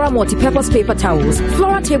roll, Flora multi-purpose paper towels,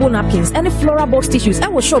 Flora table napkins, and Flora box tissues. I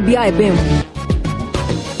will show B.I. Bim.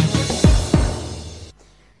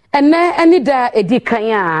 And then any day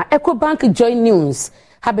Edikaya, Eco Bank Joint News,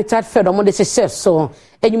 Habitat Fed on the so,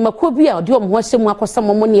 and you makobia, do most of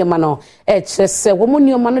some money mano, it's a woman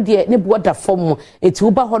your mano dear, nib water form, it's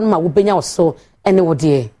Uba Honma will be also, any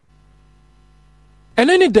dear. And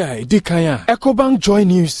any day, Dikaya, EcoBank Joy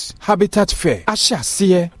News, Habitat Fair, Asha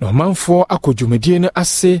Seer, no man for Akojumedian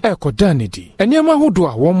Ase, Eko Danidi. And Yama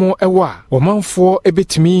Hudua, Womo Ewa, Woman for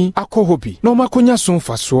Ebitmi, Akohobi, no Makonya Sun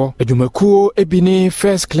Faso, Edumekuo, Ebini,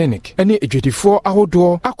 First Clinic, any Ejidi4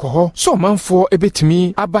 Ahodo, Akoho, so man for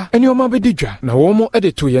Ebitmi, Abba, and Yoma Bedija, na Womo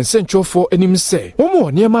Editor and Central for Enim say, Womo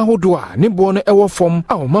Niama Hudua, Nibone Ewa Form,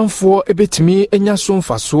 our man for Ebitmi, Enya Sun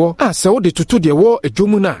Faso, Asa Odi to the war,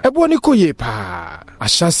 Ejumuna, Eboniko Yepa.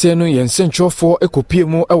 Ashase no yen central for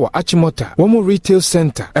ekopiemo ewo Achimota, womo retail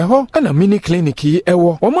center, eho, and a mini clinic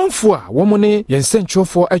ewo, womanfo a womone yen central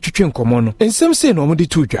for etwetwe nkomo no. Ensem say no mudi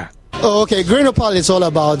tuja. Oh, okay, Green Opal is all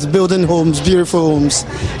about building homes, beautiful homes,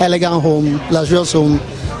 elegant home, luxurious home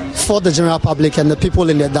for the general public and the people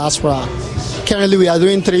in the diaspora. Currently we are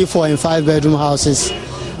doing 3, 4 and 5 bedroom houses.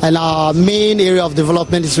 And our main area of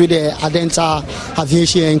development is with the Adenta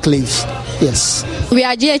Aviation Enclave. Yes. We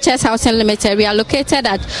are GHS Housing Limited. We are located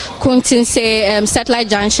at Kuntinse Satellite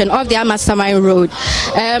Junction off the Amasamai Road.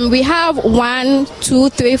 We have 1, 2,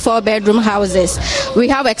 3, 4 bedroom houses. We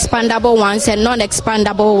have expandable ones and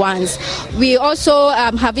non-expandable ones. We also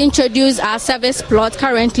have introduced our service plot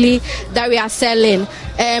currently that we are selling.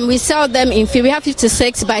 We sell them in fee. We have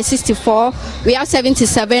 56 by 64. We have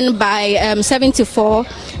 77 by 74.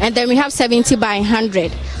 And then we have 70 by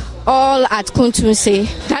 100. All at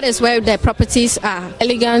Kuntunse. That is where the properties are.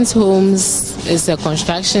 Elegance Homes is a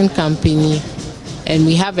construction company, and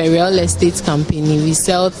we have a real estate company. We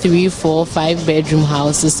sell 3, 4, 5 bedroom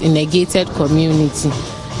houses in a gated community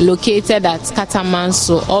located at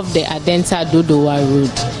Katamanso off the Adenta Dodowa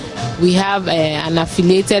Road. We have an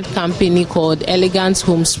affiliated company called Elegance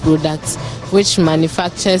Homes Products, which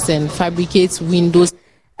manufactures and fabricates windows.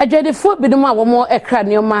 Ajadefo biduma womo ekra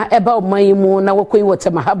nioma eba omanyimu na wokoyi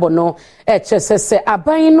wotemahabo no echesese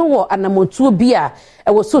aban no wo anamotuo bia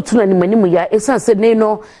ewo so tuna ni manimu ya esanse ne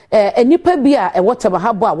no enipa bia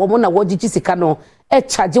wotemahabo a womo na wogigi sika no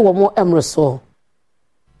echaje womo emroso.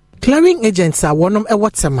 Clearing agents are wonom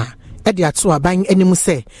ewotema edi ato aban animu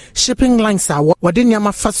se shipping lines are wode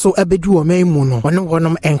niama faso ebedu omanyimu no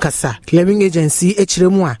wonom enkasa. Clearing agency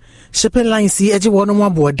echiremu a shipping lines eji wonom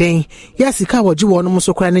aboden yasika woji wonom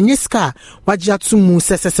so kra na nyeska waji atumu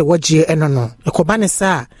sesese woji enono ekobane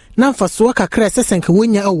sa na mfaso kakra sesenke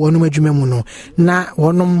wonya wonom adwuma no na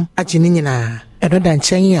wonom agini nyina enoda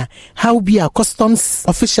nchen a how be a customs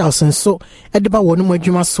officials nso edeba wonom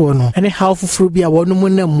adwuma so no ene how fufuru bia wonom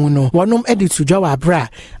namu no wonom editu dwa abra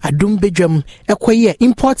adum bedwam ekoye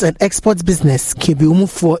import and export business kebi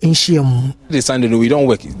umufo nhyiam. This Sunday we don't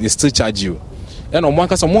work, they still charge you. And on one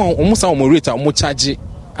case, almost our rate, more charge.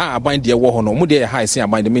 Bind the war honor, more high, say,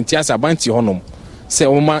 bind the maintenance, bind the honor.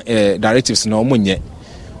 Say, directives no money.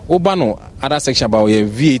 Obano, other section about a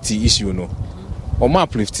VAT issue, no. Or my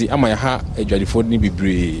uplifty, I might have a dreadful for me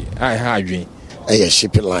be I had dream.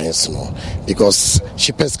 Shipping lines, no, because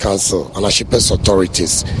shippers council and shippers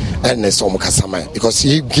authorities and some customer because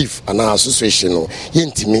you give an association no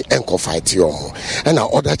intimi enko fight you and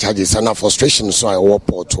other charges and frustration so I work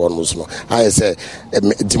port almost no I say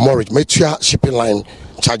demurrage metua shipping line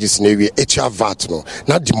charges in area VAT no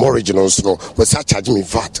not demurrage no we start charging me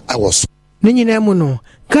VAT I was Ninyinemu no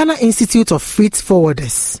Ghana Institute of Freight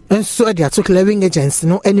Forwarders and so they are to clearing agents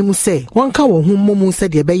no animu say one ka wo hummu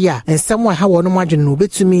said de beya and someone how no madwen no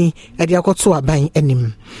betumi e de akoto aban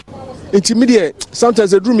anim. Intermediate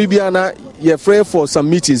sometimes the room maybe ana you free for some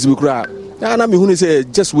meetings we cry na me hu say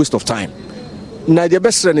just waste of time na the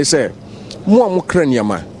best friend say mo am kra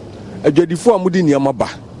niama adwadifo amudi niama ba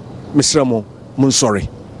mesra mo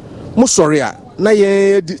sorry a na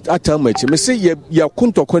ye atamachi me say ya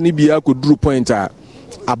kuntokwa ni bia ko duru point a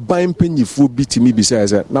aban panyifo bitimi bisa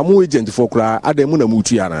say na mo agent for kra adamu na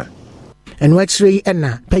mutu yana. And whatry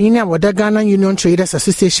ena panyina wada Ghana Union Traders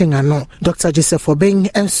Association ano Dr. Joseph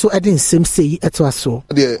Obeng enso adin sem sei eto aso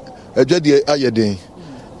de adwade ayeden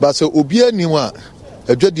ba se obi anim a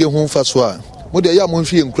adwade ho mfa so a mo de ya mo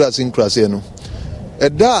hwe nkurase no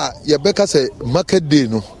eda ye beka se market day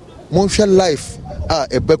no mo hwe life a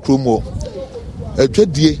ebekromo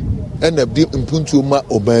adwade ena bi mpuntu ma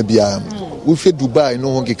oban bia wo hwe Dubai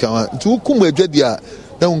no ho keka nti kum adwade a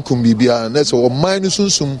na unkum bibia na se o man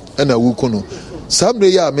sunsum na wuku no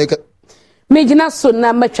samre ya make Mejina so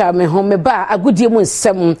na matwa me ho me ba agudie mu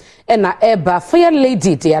nsem na eba fair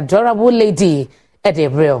lady, the adorable lady at the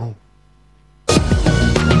real.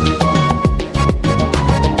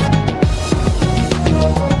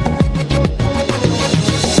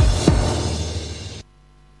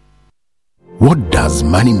 What does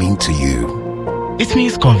money mean to you? It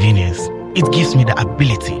means convenience. It gives me the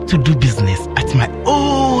ability to do business at my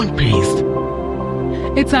own pace.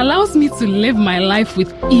 It allows me to live my life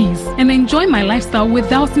with ease and enjoy my lifestyle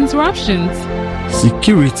without interruptions.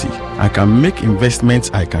 Security. I can make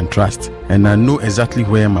investments I can trust, and I know exactly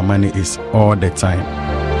where my money is all the time.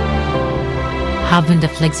 Having the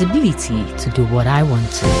flexibility to do what I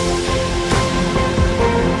want to.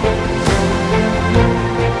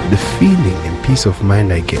 The feeling and peace of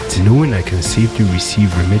mind I get knowing I can safely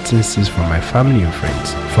receive remittances from my family and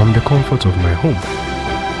friends from the comfort of my home.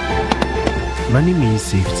 Money means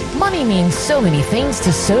safety. Money means so many things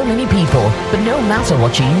to so many people, but no matter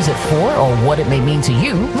what you use it for or what it may mean to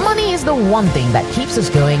you, money is the one thing that keeps us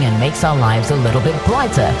going and makes our lives a little bit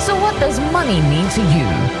brighter. So what does money mean to you?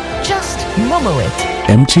 Just Momo it.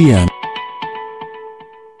 MTN.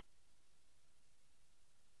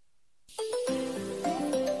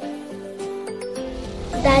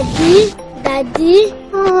 Daddy,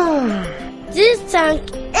 this tank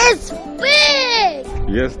is big.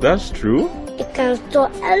 Yes, that's true. It can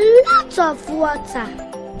store a lot of water.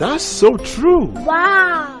 That's so true.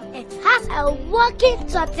 Wow, it has a working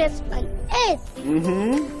tortoise on it.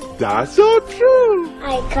 That's so true.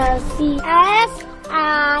 I can see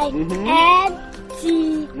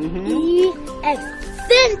SINTEX.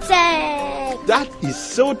 Syntax. That is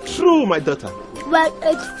so true, my daughter. When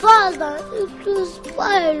it falls down, it will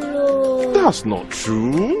spoil. That's not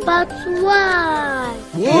true. But why?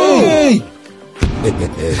 Yay!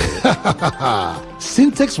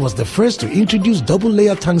 Syntex was the first to introduce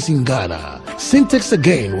double-layer tanks in Ghana. Syntex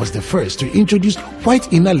again was the first to introduce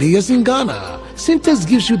white inner layers in Ghana. Syntex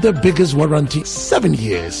gives you the biggest warranty, 7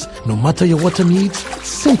 years. No matter your water needs,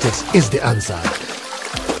 Syntex is the answer.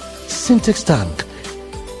 Syntex tank.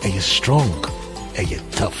 Are you strong? Are you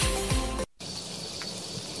tough?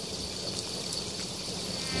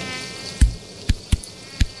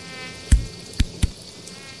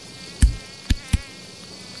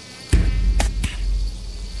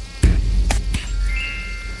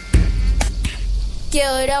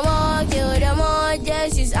 Kill them all,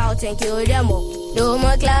 just use out and kill them all. No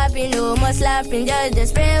more clapping, no more slapping, just the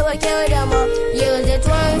spray will kill them all. Use it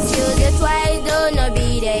once, use it twice, do not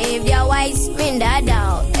be there if they're wise. Spin that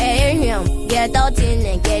down, get out in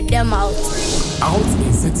and get them out. Out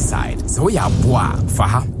insecticide, so we are bois,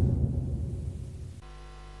 faha.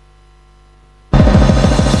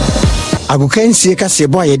 Agukensie kase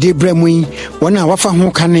boy ye de bremui wana wafa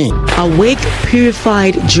ho kane. Awake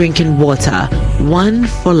purified drinking water, one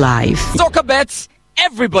for life. Soccer bets,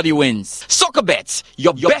 everybody wins. Soccer bets,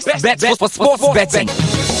 your best bet for sports betting.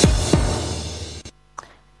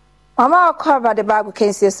 Mama cover the bag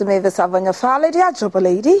Agukensie so me Savanya Fale dia job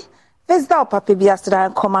lady. Visit our Papa Biastra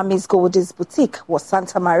and Coma Miss Gold's boutique was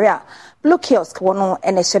Santa Maria. Blue kiosk wono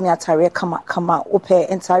ene shemi atare kama ope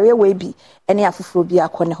entire we bi ene afufuro bi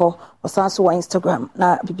akone ho osanso wa Instagram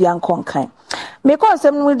na bibia nkonkan. Me ko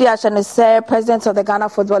nsem no di acha ne say president of the Ghana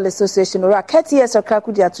Football Association ora KTS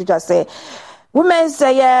Okraku di atuja say women's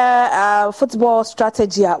football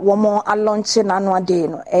strategy a womo launch na no ade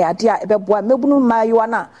no e ade a ebeboa mebunu mayo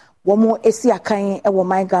na womo esi akan e wo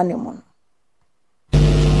man Ghana mu.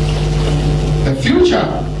 The future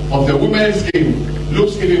of the women's game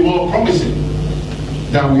looks even more promising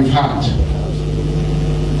than we've had.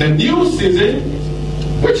 The new season,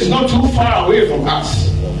 which is not too far away from us,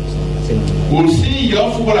 will see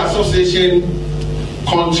your football association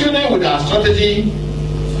continue with our strategy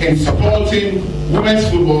in supporting women's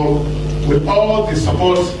football with all the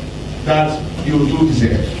support that you do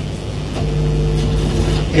deserve.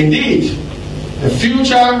 Indeed, the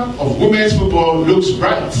future of women's football looks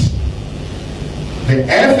bright. The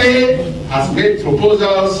FA has made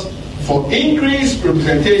proposals for increased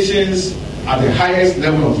representations at the highest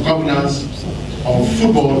level of governance of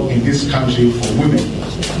football in this country for women.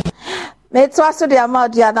 Metwaso the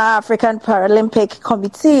Amadiana African Paralympic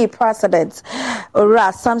Committee President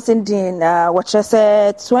Ora Samson Dean what you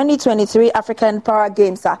say 2023 African Para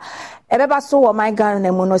Games ebeba so wo my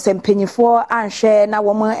Ghana mu no se mpanyifo anhwe na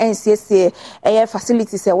wo mo NCCA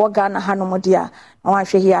facilities e wo Ghana hanom dia na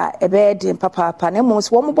wanhwe hia ebe de papa na mo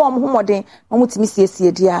so wo mo bo mo homoden mo mutimi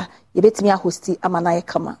siesie dia ye betimi ahosti amanaye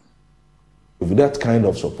kama. With that kind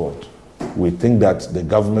of support, we think that the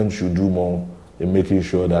government should do more in making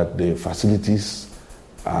sure that the facilities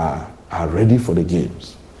are ready for the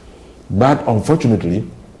games. But unfortunately,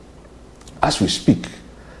 as we speak,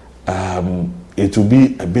 it will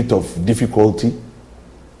be a bit of difficulty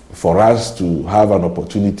for us to have an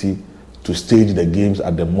opportunity to stage the games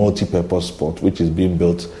at the multi-purpose sport which is being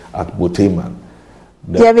built at Boteman.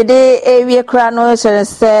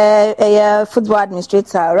 Football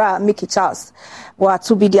administrator Mickey Charles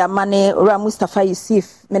to be their money Mustafa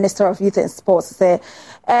Yusuf, Minister of Youth and Sports, say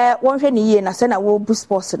one year na say na wo boost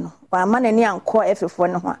sports no wa man ni anko efefo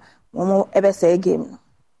no ho mo ebe say game.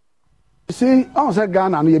 See, on say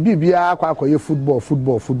Ghana no ye bibia akwa football.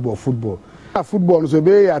 Football no so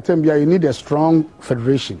be atembia you need a strong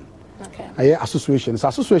federation. Okay. Association. So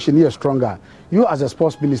association here stronger. You as a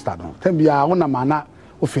sports minister no tembia wona mana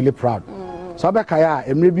o feel proud. So abekaya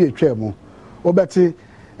emre bi etwa mu. Obeti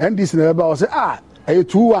NDC na eba o say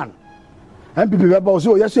 2-1. MPP eba o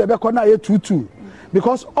say yes you ebekọ na 2-2.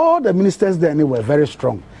 Because all the ministers there were very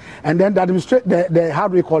strong. And then the how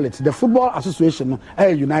do we call it? The football association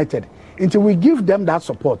united. Until we give them that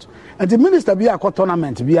support. And the minister be a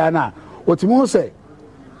tournament be na otimo say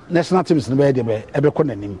national teams no be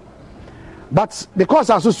ebe. But because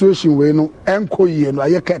association we no enko ye no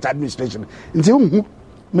ayeket administration. Until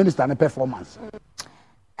minister na performance.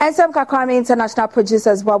 And some Kakwame International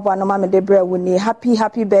Producers Bob Wanoma Debre Wuni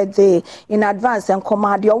happy birthday in advance and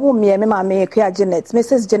command your woman me mama Ekia Janet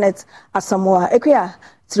Mrs. Janet Asamoah Ekia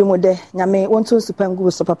Trimode Nyame won't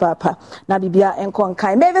supengu so papa na bibia enko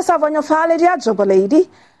nkai Mavis Avonyo Fale dia job lady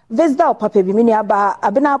visit our papa bi mini aba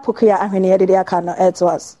abena pokia ahwene de aka no to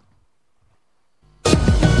us.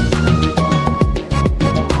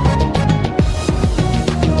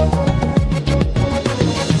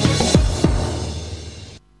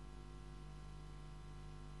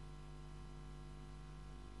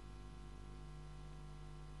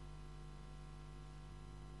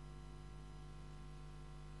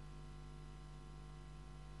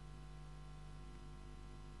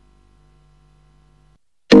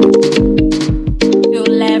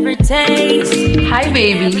 Hi,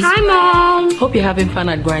 babies. Hi, Mom. Hope you're having fun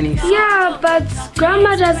at Granny's. Yeah, but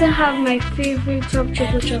Grandma doesn't have my favorite top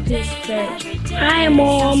chocolate spread. Hi,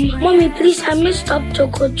 Mom. Mommy, please, I missed top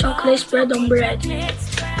chocolate spread on bread.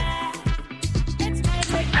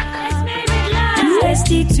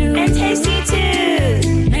 Tasty too. And tasty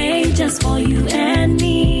too. Made just for you and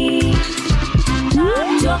me.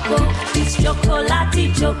 Choco, it's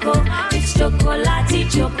chocolate choco. It's chocolate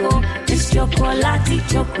choco. It's chocolate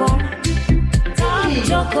choco.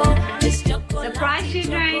 Choco, it's chocolate. Surprise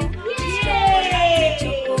children. Yay!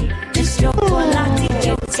 It's chocolate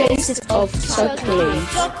choco. Taste of chocolate.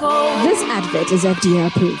 This advert is FDA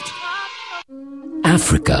approved.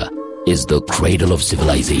 Africa is the cradle of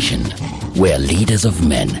civilization, where leaders of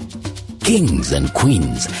men, kings and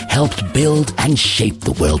queens helped build and shape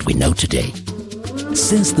the world we know today.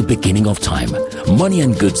 Since the beginning of time, money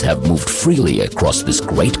and goods have moved freely across this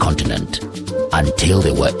great continent until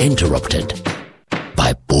they were interrupted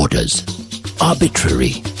by borders,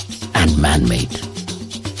 arbitrary and man-made.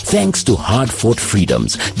 Thanks to hard-fought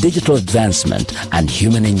freedoms, digital advancement, and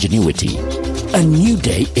human ingenuity, a new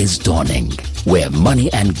day is dawning where money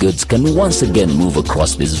and goods can once again move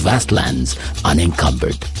across these vast lands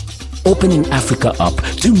unencumbered, opening Africa up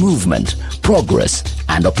to movement, progress,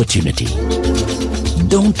 and opportunity.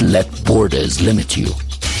 Don't let borders limit you.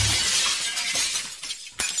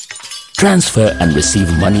 Transfer and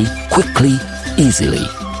receive money quickly, easily,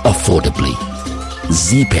 affordably.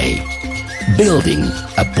 ZPay, building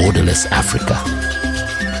a borderless Africa.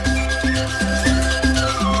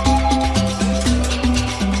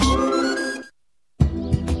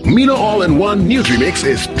 Mina All-in-One Nutrimix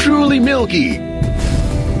is truly milky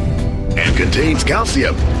and contains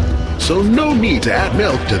calcium. So no need to add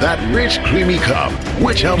milk to that rich, creamy cup,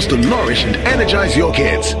 which helps to nourish and energize your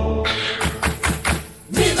kids.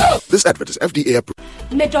 This advert is FDA approved.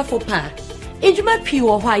 Major Fopa, Ejuma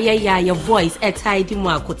Pure Waya your voice at Tidy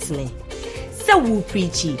Markotne. So woo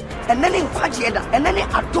preachy. And then in Quajeda, and then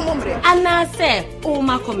at Tombre. And I say, oh,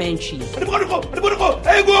 my commentary.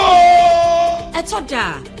 I told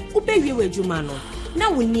ya, Ubewi with Jumano.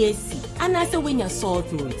 Now we near see, and I say when you saw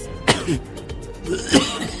through it.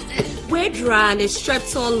 We're dry and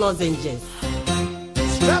Streptol lozenges.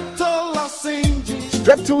 Streptol lozenges.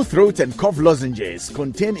 Streptol throat and cough lozenges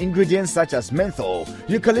contain ingredients such as menthol,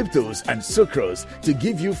 eucalyptus, and sucrose to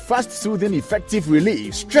give you fast, soothing, effective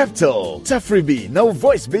relief. Streptol, Tafribi, no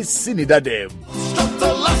voice-based sinidadem.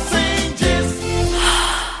 Streptol lozenges.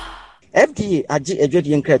 FDA aji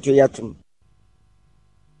ejodi nkreto yatum.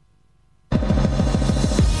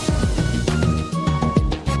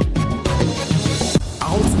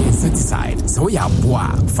 Insecticide, so ya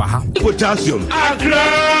boa faha. Potassium.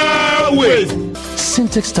 Accra way.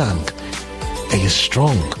 Syntex tank. Are you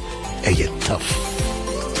strong? Are you tough?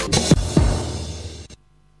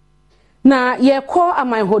 Na yɛkɔ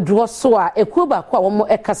amanhodro so a ekuba kwa wɔn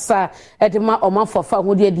ekasa edema ɔmanfofa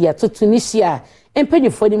hodi adi atoto nisia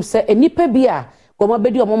empanyefo nim sɛ enipa bi a wɔn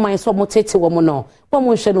abedi wɔn man so wɔn tete wɔn no wɔn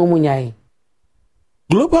nhwɛ no munyae.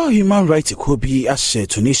 Global Human Rights Kobi ashe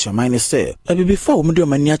Tunisia mine say abi before wɔn de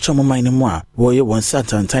wɔn ani atwa wɔn man mu a wɔyɛ wɔn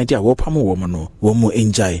satantan de a wɔpam wɔn no wɔn mu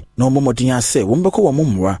enjai na wɔn modin ase wɔn bɛkɔ wɔn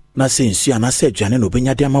mmua na sɛ nsu anase aduane no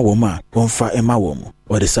benya de ama wɔn a wɔn fa ema wɔn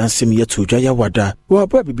wɔde sansem yɛ to dwa ya wada wɔ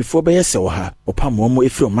aba before bɛyɛ sɛ wɔ ha wɔpam wɔn mu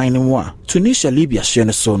efiri man mu a Tunisia Libya hye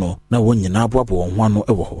no so no na wɔn nyinaa boabo wɔn ho ano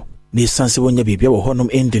ɛwɔ hɔ ne sanse wɔnya bibia wɔ hɔnom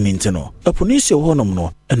ending nti no aponisi wɔ hɔnom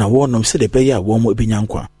no ɛna wɔnom sɛ de bɛyɛ a wɔn mu ebenya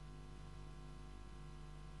nkwa.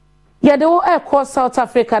 Yɛde ɛkɔ South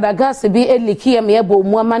Africa da gas bi eliki ya mebo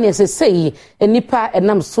mu amane sesei enipa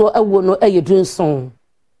enam so awo no ayedunson.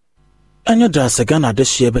 Anyo da Ghana de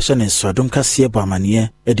hye bɛhyɛ ne nsɔdom kase ba amane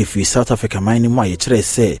e fi South Africa mine mu aye kyerɛ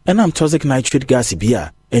sɛ enam toxic nitrate gas bi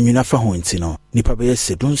a enwuna fa ho nti no nipa bɛyɛ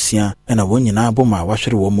sedunsia ɛna wɔn nyinaa bɔ ma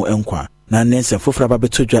wahwere wɔn mu enkwa na nense fofora ba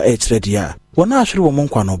beto dwa kyerɛ dia wɔn ahwere wɔn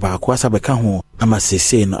nkwa no ba akwa sabɛka ho ama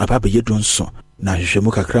sesei no aba bɛyɛ dunson. Na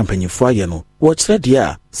hwehwemu kakra mpanyifo ayɛ no wɔkyerɛ deɛ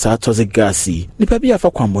a saa toxic gas yi nipa bi afa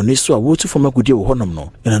kwambɔne so a wɔtu fam agudie wɔ hɔnom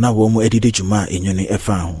no ɛna na wɔn mu adidi dwuma a enwene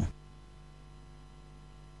ɛfa ho.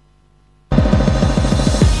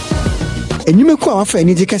 Enyumeku a wafa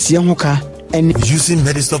ani de kase ho ka. Using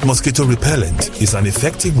Medistop mosquito repellent is an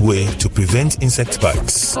effective way to prevent insect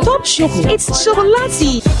bites. Stop sugar. It's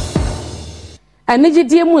chocolate.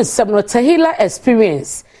 Anigidie mu nsɛm no Tahila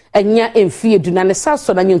experience. Anya emfie dunane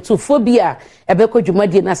saso na nyentufo bi a ebekɔ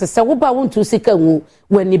dwumadie na sese wo ba wontu sika wu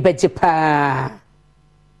wani begye pa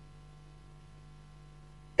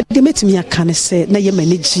de metimi aka ne sɛ na ye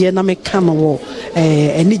manigye na meka no wo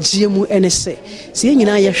anigye mu ene sɛ se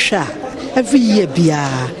nyina ye hwa every year bia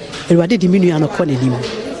Erwade de minu anokɔ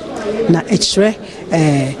nanim na ekyerɛ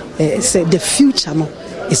say the future no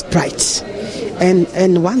is bright.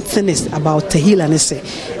 And one thing is about Tahila and say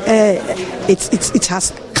it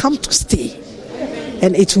has come to stay,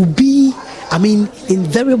 and it will be,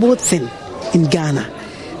 invariable thing in Ghana.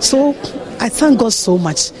 So I thank God so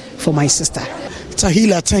much for my sister.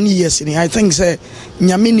 Tahila 10 years in I think say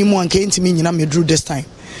nyamini mo anke ntimi nyina me drew this time.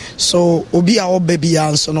 So obi a baby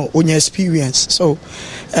answer no on your experience. So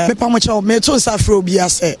me pa mo cha me to safro obi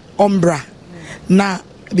ase ombra na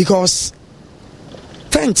because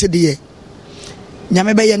 20 day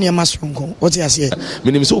nyame be ye ne masronko what you say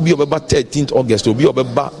menim so obi obeba 13th August obi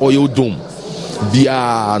obeba oyo dom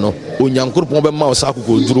bia no onyankopon be ma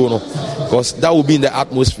osakoko duro no because that will be in the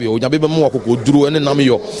atmosphere onyabe be ma okoko duro ene nam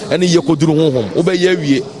yo ene ye koduru honhom obeye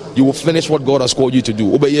wie you will finish what God has called you to do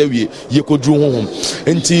obeye wie ye koduru honhom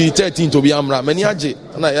enti 13th obi amra mani age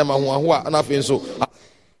na ye ma ho aho na afi so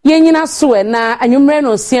yenyina so na anwumre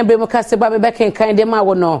no sia be mu kase ba me bekenkan de ma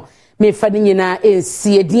wo no me fa nyina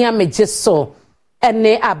ensie din amegye so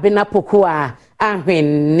ene abena poko a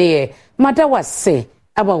ahwenne madawase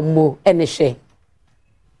abammo ene hwe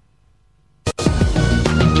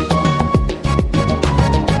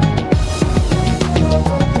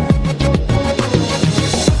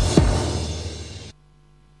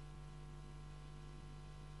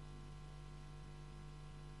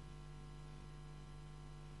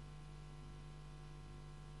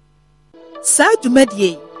Sa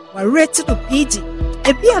dwumadie wa rate to PG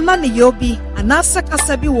ebi anane yobi anasa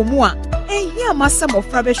kasa bi wo mu a ehia masam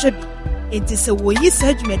ofra behwe bi enti se wo yi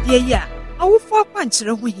sa dwumadie yi a awofo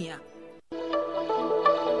akwankyere ho hia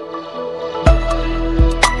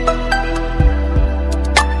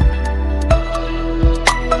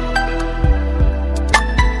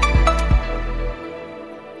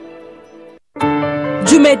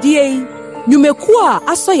dwumadie nyumeku a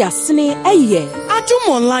aso yasene eye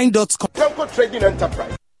adumonline.com Temple Trading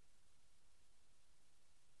Enterprise.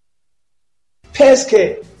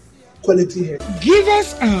 Pescare quality hair. Give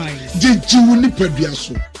us eyes. Jejuni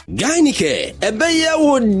peduaso. Gynike, ebeye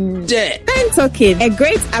wode. Pentokin, a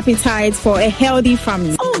great appetite for a healthy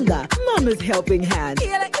family. Olga, Mama's helping hand.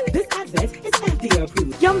 This advert is FDA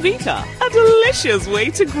approved. Yumvita, a delicious way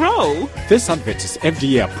to grow. This advert is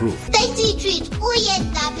FDA approved. Tasty treat.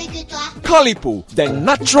 Calipo, the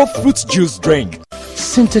natural fruit juice drink.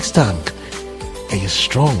 Syntex tank. Are you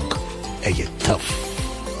strong? Are you tough?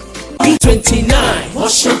 B29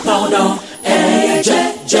 washing powder.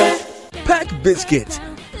 Pack biscuits.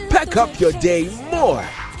 Pack up your day more.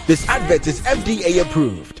 This advert is FDA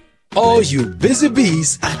approved. All you busy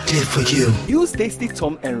bees are there for you. Use Tasty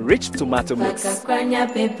Tom enriched tomato mix.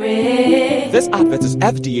 This advert is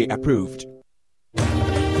FDA approved.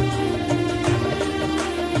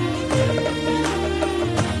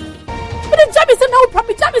 no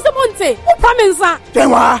promise jam is monte. Who promise?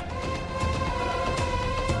 Denwa.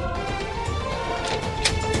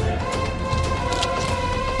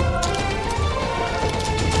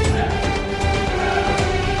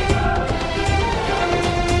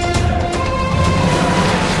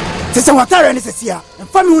 Sister, what are you here? And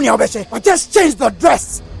family union, I just change the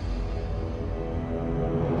dress.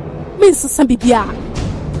 Miss Sambibia.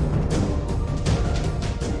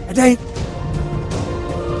 And then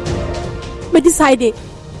me decided.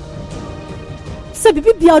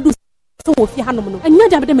 Sabibia do so if you hand and you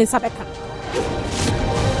have them in Sabeka.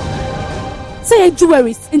 Say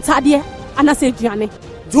jewelries in Tadia, and I say Gianni.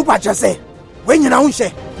 Do what you say. When you know,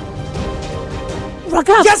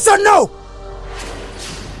 Raga. Yes or no?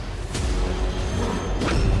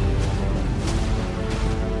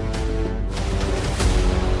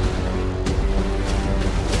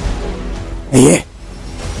 Yeah.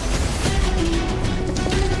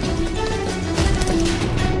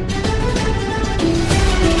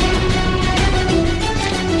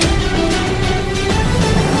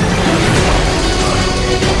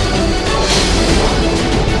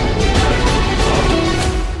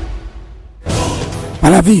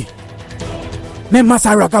 Malavi, me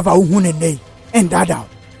masara kava uhune nei endada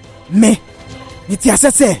me niti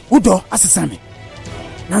asese udo asesame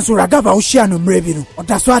nanso ragava ushia no mrebi no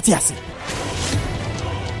odaso atiase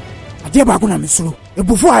ade ba kuna mesuru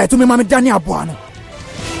ebufo a eto me ma me dani aboa no.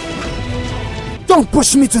 Don't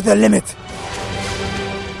push me to the limit.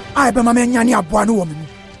 I be ma me nyani aboa no wo me.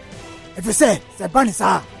 If you say bani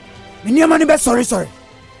sa me niam ni be sorry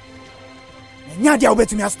nya dia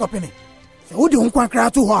obetumi stop me. Who do you want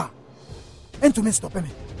to her? And to me stop me.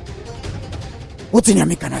 What's in your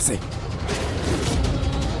me can I say?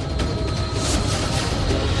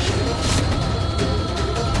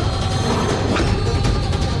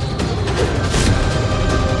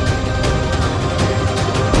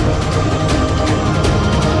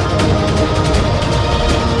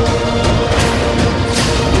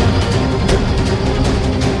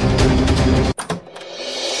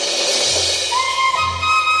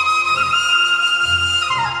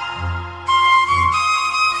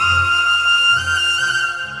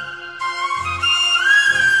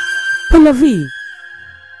 Palavi.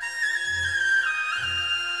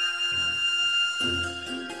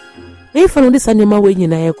 If I know this animal way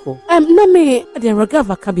in echo, no me the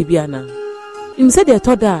Ragava Cabibiana. Him said they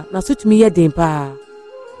told her, na suit me yedin pa.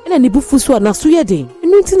 And any bufusu na su yedin.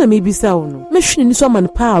 And nothing may be sound. Machine in some man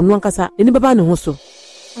pa on one casa, any babano also.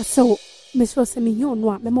 So, Miss Rossemi, you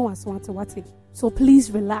know, Memo was want to what it. So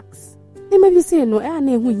please relax. They may be saying no, I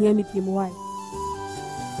name who hear me him why.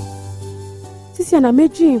 Sisi na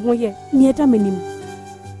meji ho ye nieda manim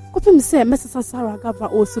kopim se mesesa Sarah Gava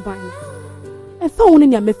osuban e fa woni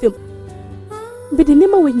ne amefem be de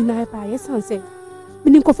nema we nyina ba ye sanse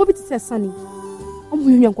me ni nkofo bi te sani omo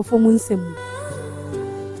hwehwe nkofo mu nsem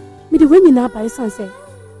me de we nyina ba ye sanse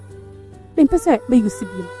me pese be yusi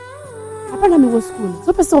bi apana me wo school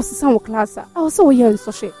so pese o sesa wo class a o se wo ye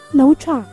nso hwe na wo twa